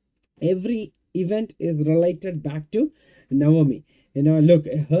 Every event is related back to Naomi. You know, look,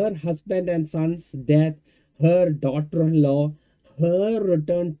 her husband and son's death, her daughter-in-law, her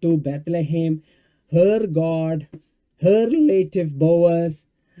return to Bethlehem, her God, her relative Boaz,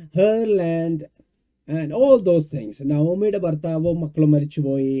 her land, and all those things. നവോമിയുടെ ഭർത്താവും മക്കളും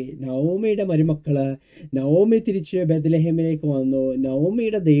മരിച്ചുപോയി, നവോമിയുടെ മരുമക്കള്, Naomi തിരിച്ച് ബെത്ലഹേമിലേക്ക് വന്നു,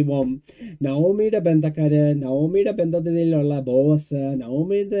 നവോമിയുടെ ദൈവം, നവോമിയുടെ ബന്ധക്കാര്, നവോമിയുടെ ബന്ധത്തിലുള്ള ബോവസ്,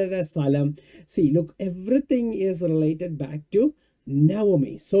 നവോമിയുടെ സ്ഥലം. See, look, everything is related back to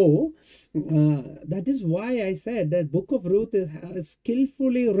Naomi. So that is why I said that book of Ruth is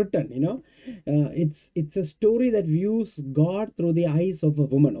skillfully written. You know, it's a story that views God through the eyes of a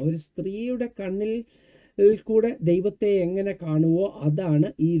woman. ഒരു സ്ത്രീയുടെ കണ്ണിൽ കൂടെ ദൈവത്തെ എങ്ങനെ കാണുവോ അതാണ്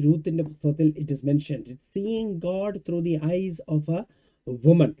ഈ റൂത്തിന്റെ പുസ്തകത്തിൽ it is mentioned. It's seeing God through the ice of A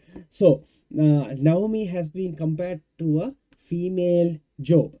woman. So Naomi has been compared to a female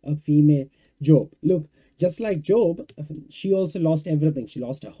Job, Look, just like Job, she also lost everything. She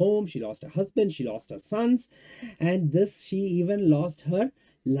lost her home, she lost her husband, she lost her sons, and she even lost her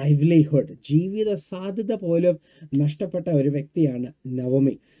livelihood. ജീവിത സാധ്യത പോലും നഷ്ടപ്പെട്ട ഒരു വ്യക്തിയാണ്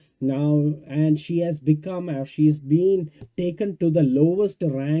Naomi. Now, and she has become, she's been taken to the lowest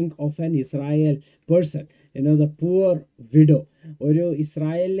rank of an Israel person. You know, the poor widow. ഒരു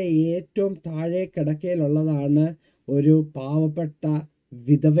ഇസ്രായേലിലെ ഏറ്റവും താഴെ കിടക്കയിലുള്ളതാണ് ഒരു പാവപ്പെട്ട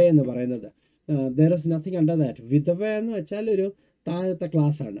വിധവ എന്ന് പറയുന്നത്. There is nothing under that. വിധവ എന്ന് വെച്ചാൽ ഒരു താഴത്തെ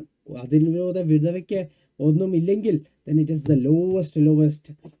ക്ലാസ് ആണ്. അതിലൂടെ വിധവയ്ക്ക് ഒന്നുമില്ലെങ്കിൽ then it is the lowest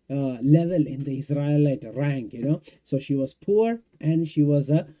level in the Israelite rank, you know. So she was poor and she was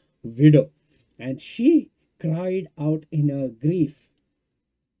a widow, and she cried out in her grief.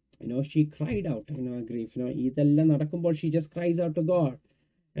 You know, she cried out in her grief. You know, ഇതെല്ലാം നടക്കുമ്പോൾ she just cries out to God.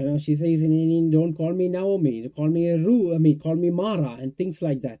 You know, she says, don't call me Naomi, call me call me Mara, and things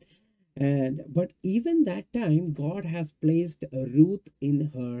like that. But even that time, God has placed Ruth in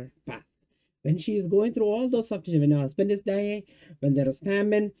her path. When she is going through all those substitutions, when her husband is dying, when there is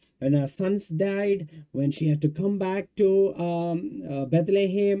famine, when her sons died, when she had to come back to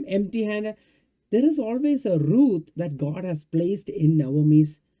Bethlehem empty-handed, there is always a Ruth that God has placed in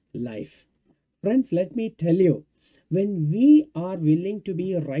Naomi's life. Friends, let me tell you, when we are willing to be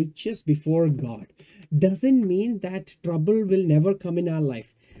righteous before God, doesn't mean that trouble will never come in our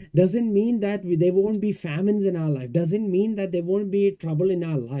life. Doesn't mean that there won't be famines in our life. Doesn't mean that there won't be trouble in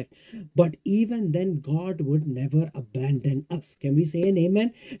our life. But even then, God would never abandon us. Can we say an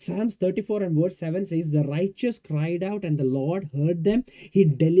amen? Psalms 34 and verse 7 says, the righteous cried out and the Lord heard them. He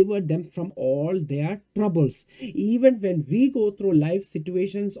delivered them from all their troubles. Even when we go through life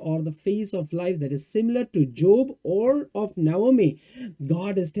situations or the phase of life that is similar to Job or of Naomi,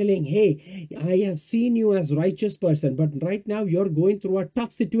 God is telling, hey, I have seen you as righteous person, but right now you're going through a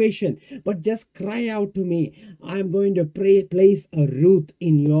tough situation, but just cry out to me. I'm going to place a Ruth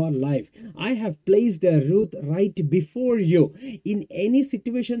in your life. I have placed a Ruth right before you. In any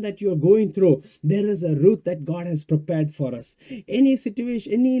situation that you're going through, there is a Ruth that God has prepared for us. Any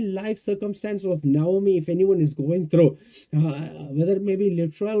situation, any life circumstance of Naomi, if anyone is going through, whether it may be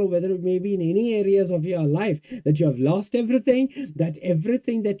literal or whether it may be in any areas of your life, that you have lost everything, that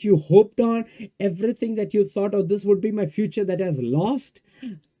everything that you hoped on, everything that you thought, oh, this would be my future, that has lost.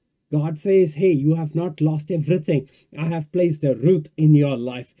 God says, hey, you have not lost everything. I have placed a Ruth in your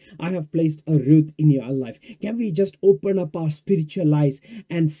life. I have placed a Ruth in your life. Can we just open up our spiritual eyes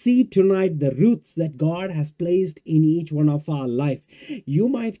and see tonight the Ruths that God has placed in each one of our life? You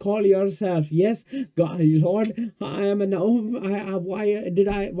might call yourself, yes, God, Lord, I am a Naomi.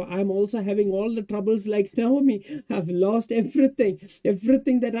 I'm also having all the troubles like Naomi. I've lost everything.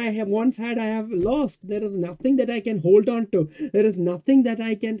 Everything that I have once had, I have lost. There is nothing that I can hold on to. There is nothing that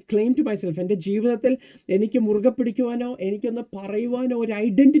I can claim to myself. എൻ്റെ ജീവിതത്തിൽ എനിക്ക് മുറുകെ പിടിക്കുവാനോ എനിക്കൊന്ന് പറയുവാനോ ഒരു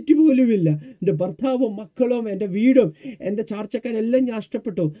identity പോലുമില്ല. എൻ്റെ ഭർത്താവും മക്കളും എൻ്റെ വീടും എൻ്റെ ചാർച്ചക്കാരെല്ലാം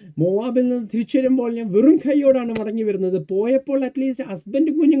നഷ്ടപ്പെട്ടു. മോവാബിൽ നിന്ന് തിരിച്ചു വരുമ്പോൾ ഞാൻ വെറും കൈയോടാണ് മടങ്ങി വരുന്നത്. പോയപ്പോൾ അറ്റ്ലീസ്റ്റ്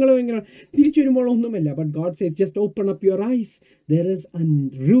ഹസ്ബൻഡും കുഞ്ഞുങ്ങളും എങ്ങനെ തിരിച്ചു വരുമ്പോൾ ഒന്നുമില്ല. But God says, just open up your eyes. There is a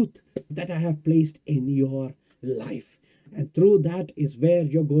Ruth that I have placed in your life. And through that is where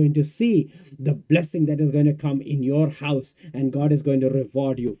you're going to see the blessing that is going to come in your house, and God is going to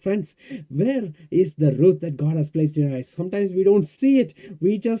reward you. Friends, where is the Ruth that God has placed in our eyes? Sometimes we don't see it.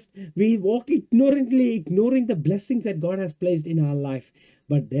 We walk ignorantly, ignoring the blessings that God has placed in our life.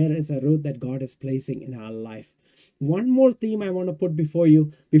 But there is a Ruth that God is placing in our life. One more theme I want to put before you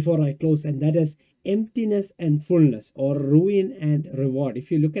before I close, and that is emptiness and fullness, or ruin and reward. If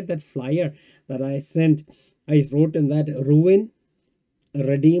you look at that flyer that I sent, I wrote in that, ruin,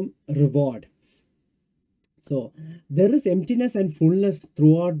 redeem, reward. So there is emptiness and fullness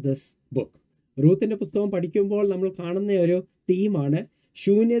throughout this book. റൂത്തിന്റെ പുസ്തകം പഠിക്കുമ്പോൾ നമ്മൾ കാണുന്ന ഒരു തീമാണ്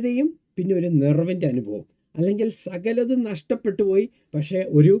ശൂന്യതയും പിന്നെ ഒരു നിറവിൻ്റെ അനുഭവം, അല്ലെങ്കിൽ സകലതും നഷ്ടപ്പെട്ടു പോയി പക്ഷേ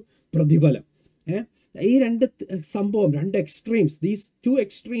ഒരു പ്രതിഫലം. ഈ രണ്ട് സംഭവം, രണ്ട് extremes, these two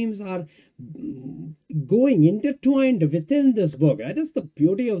extremes are going intertwined within this book. That is the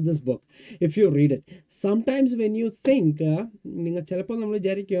beauty of this book if you read it. Sometimes when you think, നിങ്ങൾ ചിലപ്പോൾ നമ്മൾ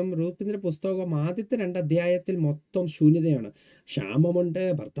വിചാരിക്കും റൂത്തിന്റെ പുസ്തകം ആദ്യത്തെ 2 അധ്യായത്തിൽ മൊത്തം ശൂന്യതയാണ്. ക്ഷാമമുണ്ട്,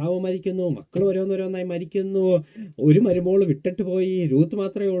 ഭർത്താവ് മരിക്കുന്നു, മക്കൾ ഓരോന്നോരോന്നായി മരിക്കുന്നു, ഒരു മരുമോള് വിട്ടിട്ട് പോയി, രൂത്ത്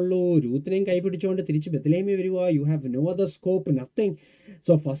മാത്രമേ ഉള്ളൂ, രൂത്തിനെയും കൈപിടിച്ചുകൊണ്ട് തിരിച്ച് ബെത്ലഹേമിൽ വരുക. You have no other scope, nothing.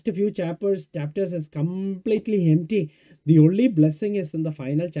 So first few chapters is completely empty. The only blessing is in the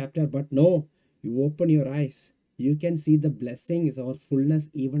final chapter. But no, you open your eyes, you can see the blessings or fullness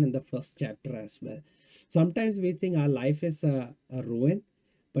even in the first chapter as well. Sometimes we think our life is a ruin,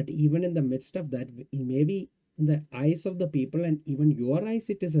 but even in the midst of that, maybe in the eyes of the people and even your eyes,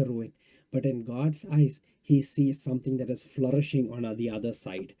 it is a ruin. But in God's eyes, he sees something that is flourishing on the other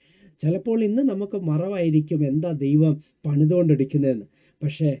side. ചിലപ്പോൾ ഇന്ന് നമുക്ക് മറവായിരിക്കും എന്താ ദൈവം പണിതുകൊണ്ടിരിക്കുന്നതെന്ന്.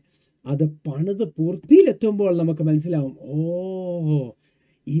 പക്ഷേ അത് പണിത് പൂർത്തിയിലെത്തുമ്പോൾ നമുക്ക് മനസ്സിലാവും, ഓ,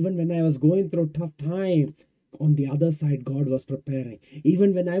 even when I was going through a tough time, on the other side God was preparing. Even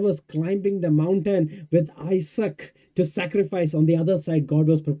when I was climbing the mountain with Isaac to sacrifice, on the other side God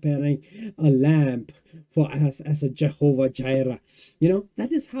was preparing a lamp for us as a Jehovah Jireh. You know,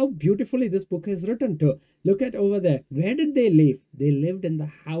 that is how beautifully this book is written to. Look at over there. Where did they live? They lived in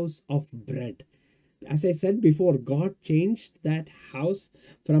the house of bread. As I said before, God changed that house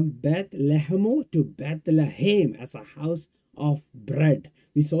from Bethlehem to Bethlehem as a house of bread.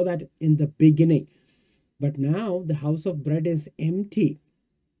 We saw that in the beginning. But now the house of bread is empty,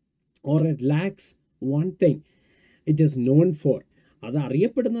 or it lacks one thing. It is known for. അത്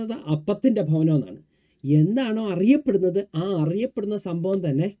അറിയപ്പെടുന്നത് അപ്പത്തിൻ്റെ ഭവനം എന്നാണ്. എന്താണോ അറിയപ്പെടുന്നത്, ആ അറിയപ്പെടുന്ന സംഭവം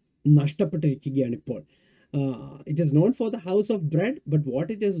തന്നെ നഷ്ടപ്പെട്ടിരിക്കുകയാണ് ഇപ്പോൾ. It is known for the house of bread, but what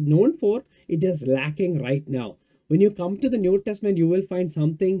it is known for, it is lacking right now. When you come to the New Testament, you will find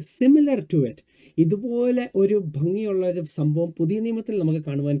something similar to it. ഇതുപോലെ ഒരു ഭംഗിയുള്ള ഒരു സംഭവം പുതിയ നിയമത്തിൽ നമുക്ക്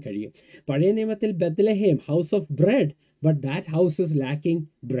കാണുവാൻ കഴിയും. പഴയ നിയമത്തിൽ Bethlehem, house of bread, but that house is lacking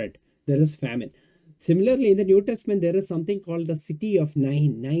bread. There is famine. Similarly, in the New Testament, there is something called the city of Nain.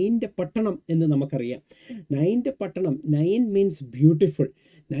 Nainte Pattanam എന്ന് നമുക്കറിയാം. Nainte Pattanam. Nain means beautiful.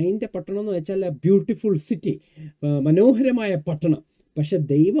 Nainte Pattanam എന്ന് വെച്ചാൽ a beautiful city. മനോഹരമായ പട്ടണം. പക്ഷെ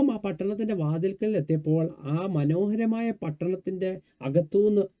ദൈവം ആ പട്ടണത്തിൻ്റെ വാതിൽക്കൽ എത്തിയപ്പോൾ ആ മനോഹരമായ പട്ടണത്തിൻ്റെ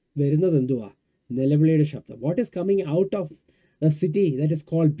അകത്തുനിന്ന് വരുന്നത് എന്തുവാ? നിലവിളിയുടെ ശബ്ദം. What is coming out of a city that is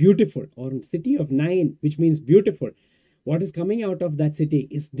called beautiful, or city of Nain, which means beautiful? What is coming out of that city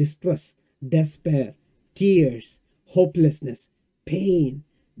is distress, despair, tears, hopelessness, pain,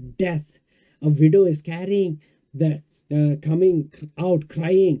 death. A widow is carrying the coming out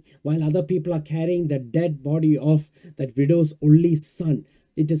crying while other people are carrying the dead body of that widow's only son.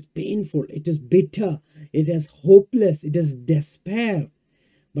 It is painful, it is bitter, it is hopeless, it is despair.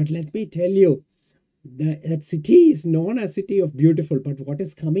 But let me tell you, that city is known as city of beautiful, but what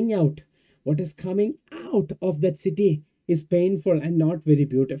is coming out of that city is painful and not very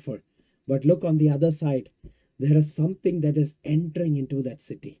beautiful. But look on the other side, there is something that is entering into that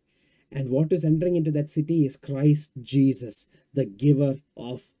city. And what is entering into that city is Christ Jesus, the giver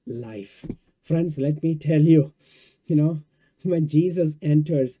of life. Friends, let me tell you, when Jesus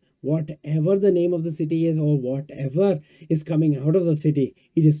enters, whatever the name of the city is or whatever is coming out of the city,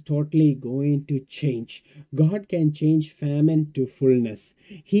 it is totally going to change. God can change famine to fullness.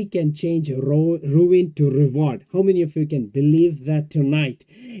 He can change ruin to reward. How many of you can believe that tonight?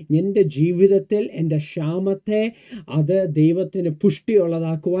 എൻ്റെ ജീവിതത്തിൽ എൻ്റെ ക്ഷാമത്തെ അത് ദൈവത്തിന്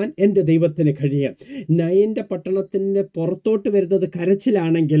പുഷ്ടിയുള്ളതാക്കുവാൻ എൻ്റെ ദൈവത്തിന് കഴിയും. നയൻ്റെ പട്ടണത്തിൻ്റെ പുറത്തോട്ട് വരുന്നത്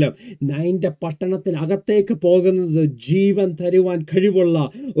കരച്ചിലാണെങ്കിലും നയൻ്റെ പട്ടണത്തിനകത്തേക്ക് പോകുന്നത് ജീവൻ തരുവാൻ കഴിവുള്ള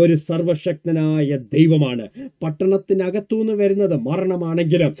ഒരു സർവശക്തനായ ദൈവമാണ്. പട്ടണത്തിനകത്തുനിന്ന് വരുന്നത്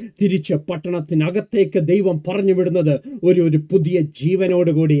മരണമാണെങ്കിലും തിരിച്ച് പട്ടണത്തിനകത്തേക്ക് ദൈവം പറഞ്ഞു വിടുന്നത് ഒരു പുതിയ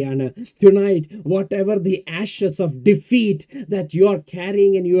ജീവനോടുകൂടിയാണ്. Tonight, whatever the ashes of defeat that you are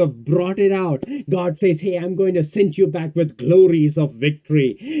carrying and you have brought it out, God says, hey, I'm going to send you back with glories of victory.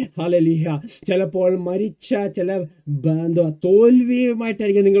 Hallelujah. ചിലപ്പോൾ മരിച്ച ചില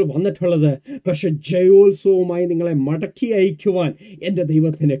തോൽവിയുമായിട്ടായിരിക്കും നിങ്ങൾ വന്നിട്ടുള്ളത്, പക്ഷെ ജയോത്സവമായി നിങ്ങളെ മടക്കി അയക്കുവാൻ എൻ്റെ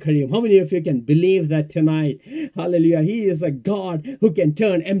ദൈവത്തിന് കഴിയും. How many of you can believe that tonight? Hallelujah. He is a God who can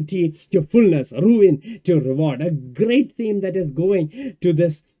turn empty to fullness, ruin to reward. A great theme that is going to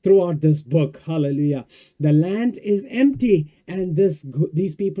this throughout this book. Hallelujah. The land is empty and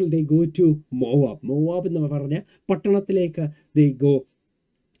these people, they go to Moab എന്ന് പറഞ്ഞ പട്ടണത്തിലേക്ക് they go.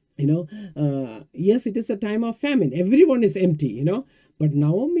 Yes, it is a time of famine. Everyone is empty, But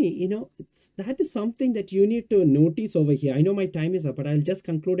Naomi, that is something that you need to notice over here. I know my time is up, but I'll just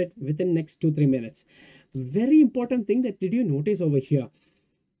conclude it within next 2-3 minutes. Very important thing that did you notice over here?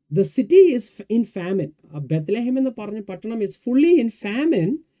 The city is in famine. Bethlehem in the Pattanam is fully in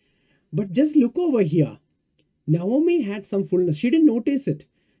famine, but just look over here. Naomi had some fullness. She didn't notice it.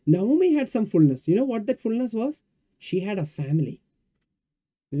 Naomi had some fullness. You know what that fullness was? She had a family.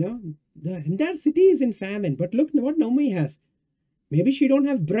 The entire city is in famine, but look what Naomi has. Maybe she don't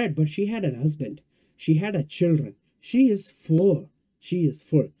have bread, but she had a husband. She had a children. She is full. She is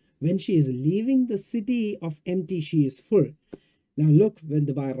full. When she is leaving the city of empty, she is full. Now look, when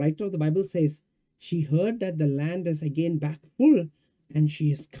the writer of the Bible says, she heard that the land is again back full and she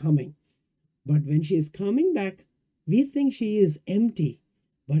is coming. But when she is coming back, we think she is empty.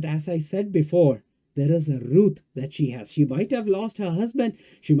 But as I said before, there is a Ruth that she has. She might have lost her husband.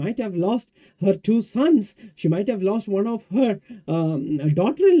 She might have lost her 2 sons. She might have lost one of her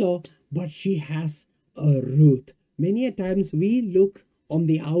daughter-in-law. But she has a Ruth. Many a times we look on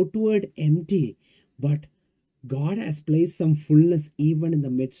the outward empty. But God has placed some fullness even in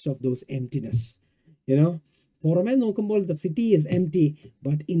the midst of those emptiness. പുറമേ നോക്കുമ്പോൾ the city is empty.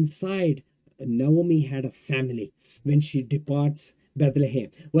 But inside, Naomi had a family. When she departs Bethlehem,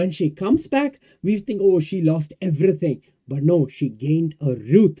 when she comes back, we think, oh, she lost everything. But no, she gained a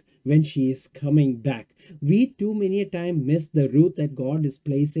Ruth when she is coming back. We too many a time miss the Ruth that God is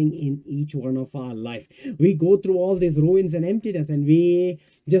placing in each one of our life. We go through all these ruins and emptiness and we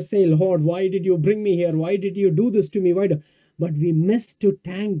just say, Lord, why did you bring me here? Why did you do this to me? But we miss to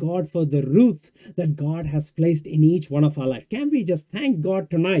thank God for the Ruth that God has placed in each one of our life. Can we just thank God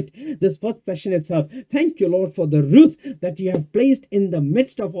tonight? This first session itself. Thank you, Lord, for the Ruth that you have placed in the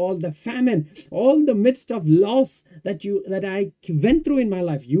midst of all the famine, all the midst of loss that I went through in my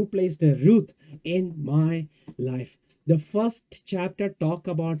life. You placed a Ruth in my life. The first chapter talks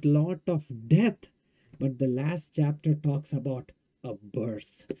about a lot of death, but the last chapter talks about a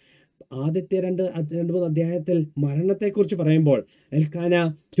birth. ആദ്യത്തെ രണ്ട് മൂന്ന് അധ്യായത്തിൽ മരണത്തെക്കുറിച്ച് പറയുമ്പോൾ Elkanah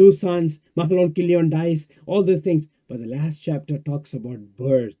 2 sons, Mahlon, Kilion dies, all these things. But the last chapter talks about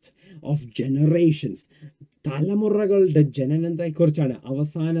birth of generations. തലമുറകളുടെ ജനനത്തെക്കുറിച്ചാണ്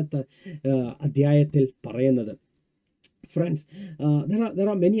അവസാനത്തെ അധ്യായത്തിൽ പറയുന്നത്. Friends, there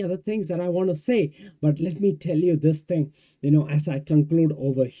are many other things that I want to say, but let me tell you this thing, as I conclude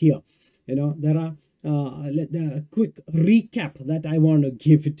over here. There are a quick recap that I want to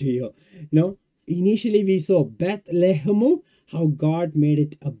give it to you. Initially we saw Bethlehem, how God made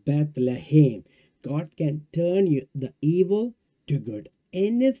it a Bethlehem. God can turn the evil to good.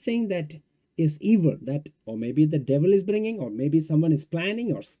 Anything that is evil, that or maybe the devil is bringing, or maybe someone is planning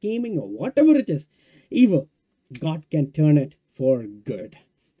or scheming, or whatever it is, evil, God can turn it for good.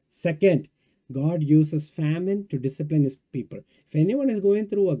 Second, God uses famine to discipline his people. If anyone is going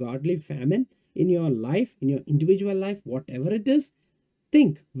through a godly famine in your life, in your individual life, whatever it is,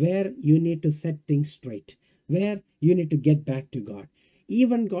 think where you need to set things straight, where you need to get back to God.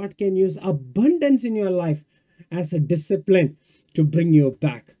 Even God can use abundance in your life as a discipline to bring you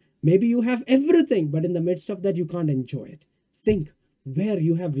back. Maybe you have everything, but in the midst of that, you can't enjoy it. Think where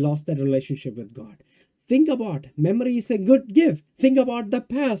you have lost that relationship with God. Think about, memory is a good gift. Think about the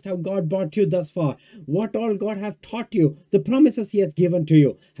past, how God brought you thus far, what all God have taught you, the promises he has given to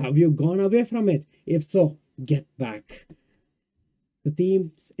you. Have you gone away from it? If so, get back. The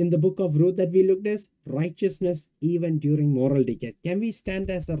themes in the book of Ruth that we looked at is righteousness even during moral decay. Can we stand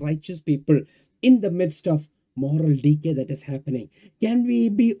as a righteous people in the midst of moral decay that is happening? Can we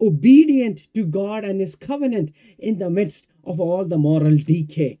be obedient to God and his covenant in the midst of all the moral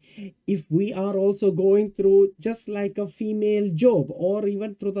decay? If we are also going through just like a female Job, or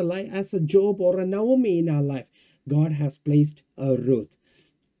even through the life as a Job or a Naomi in our life, God has placed a Ruth.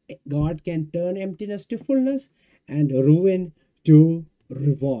 God can turn emptiness to fullness and ruin to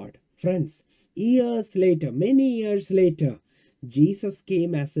reward. Friends, years later, many years later, Jesus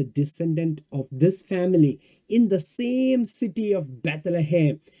came as a descendant of this family in the same city of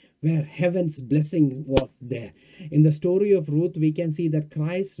Bethlehem, where heaven's blessing was there. In the story of Ruth, we can see that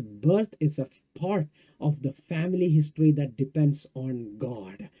Christ's birth is a part of the family history that depends on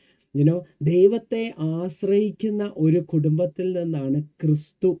God. ദൈവത്തെ ആശ്രയിക്കുന്ന ഒരു കുടുംബത്തിൽ നിന്നാണ്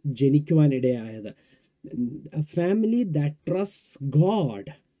ക്രിസ്തു ജനിക്കുവാനിടയായത്. A family that trusts God,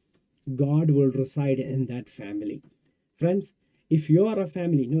 God will reside in that family. Friends, if you are a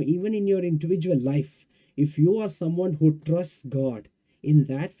family, even in your individual life, if you are someone who trusts God, in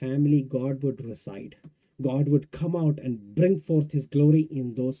that family, God would reside. God would come out and bring forth his glory in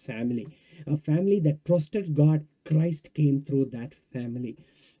those family. A family that trusted God, Christ came through that family.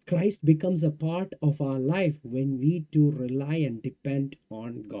 Christ becomes a part of our life when we too rely and depend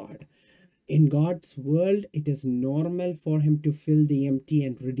on God. In God's world, it is normal for him to fill the empty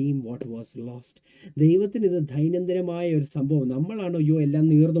and redeem what was lost. ദൈവത്തിന് ഇത് ദൈനംദിനമായ ഒരു സംഭവം. നമ്മളാണോ എല്ലാം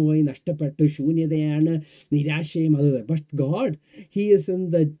നീർന്നു പോയി, നഷ്ടപ്പെട്ടു, ശൂന്യതയാണ്, നിരാശയും അത്. But God, he is in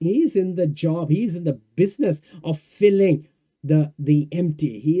the job, he is in the business of filling the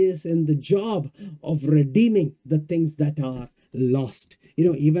empty. He is in the job of redeeming the things that are lost.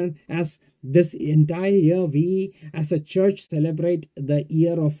 Even as this entire year, we as a church celebrate the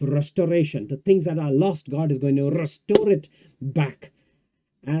year of restoration. The things that are lost, God is going to restore it back.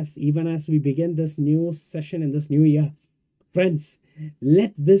 Even as we begin this new session in this new year, friends,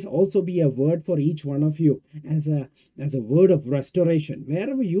 let this also be a word for each one of you as a word of restoration.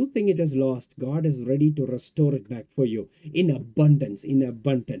 Wherever you think it is lost, God is ready to restore it back for you in abundance.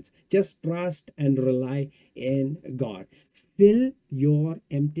 Just trust and rely in God. Fill your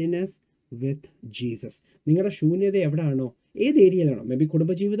emptiness with Jesus. നിങ്ങളുടെ ശൂന്യത എവിടെയാണോ, ഏത് ഏരിയയിലാണോ, may be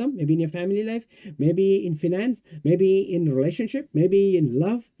കുടുംബജീവിതം, may be in your family life, may be in finance, may be in relationship, may be in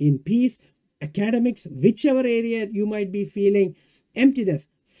love, in peace, academics, whichever area you might be feeling emptiness,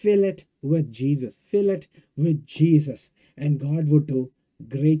 fill it with Jesus. Fill it with Jesus, and God would do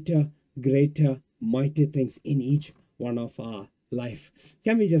greater mighty things in each one of our life.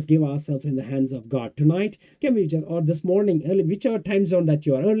 Can we just give ourselves in the hands of God tonight? Can we just, or this morning, early, whichever time zone that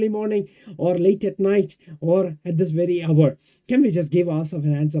you are, early morning or late at night or at this very hour, can we just give ourselves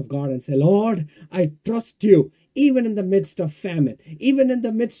in the hands of God and say, Lord, I trust you. Even in the midst of famine, even in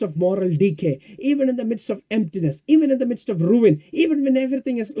the midst of moral decay, even in the midst of emptiness, even in the midst of ruin, even when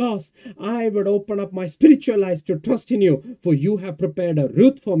everything is lost, I would open up my spiritual eyes to trust in you, for you have prepared a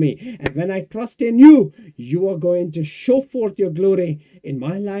Ruth for me. And when I trust in you, you are going to show forth your glory in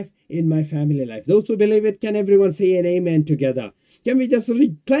my life, in my family life. Those who believe it, can everyone say an amen together? Can we just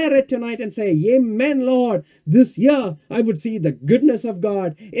declare it tonight and say, Amen, Lord. This year I would see the goodness of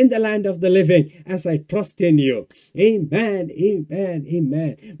God in the land of the living as I trust in you. Amen, amen,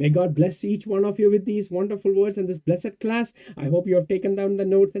 amen. May God bless each one of you with these wonderful words in this blessed class. I hope you have taken down the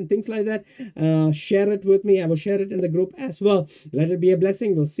notes and things like that. Share it with me. I will share it in the group as well. Let it be a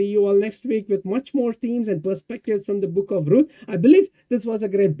blessing. We'll see you all next week with much more themes and perspectives from the book of Ruth. I believe this was a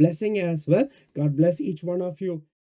great blessing as well. God bless each one of you.